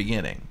 Sora's just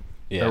beginning.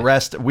 Yeah. The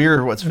rest,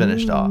 we're what's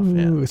finished off.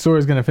 Ooh, Yeah.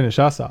 Sora's going to finish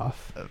us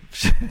off.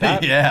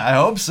 Yeah, I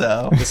hope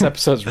so. This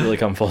episode's really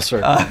come full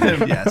circle.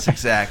 Yes,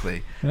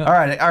 exactly. Yeah. All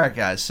right,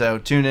 guys. So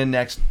tune in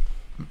next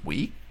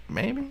week,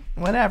 maybe,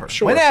 whenever,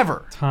 Sure.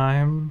 whenever.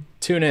 Time.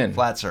 Tune in.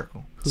 Flat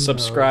circle.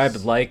 Subscribe,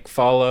 knows? like,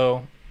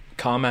 follow,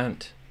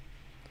 comment.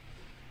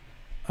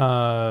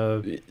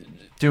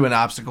 Do an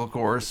obstacle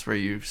course where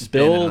you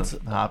spin Build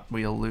in a Hot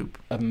Wheel loop.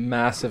 a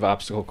massive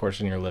obstacle course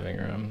in your living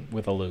room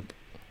with a loop.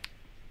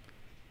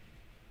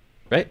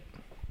 Right?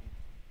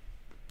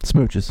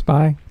 Smooches.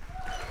 Bye.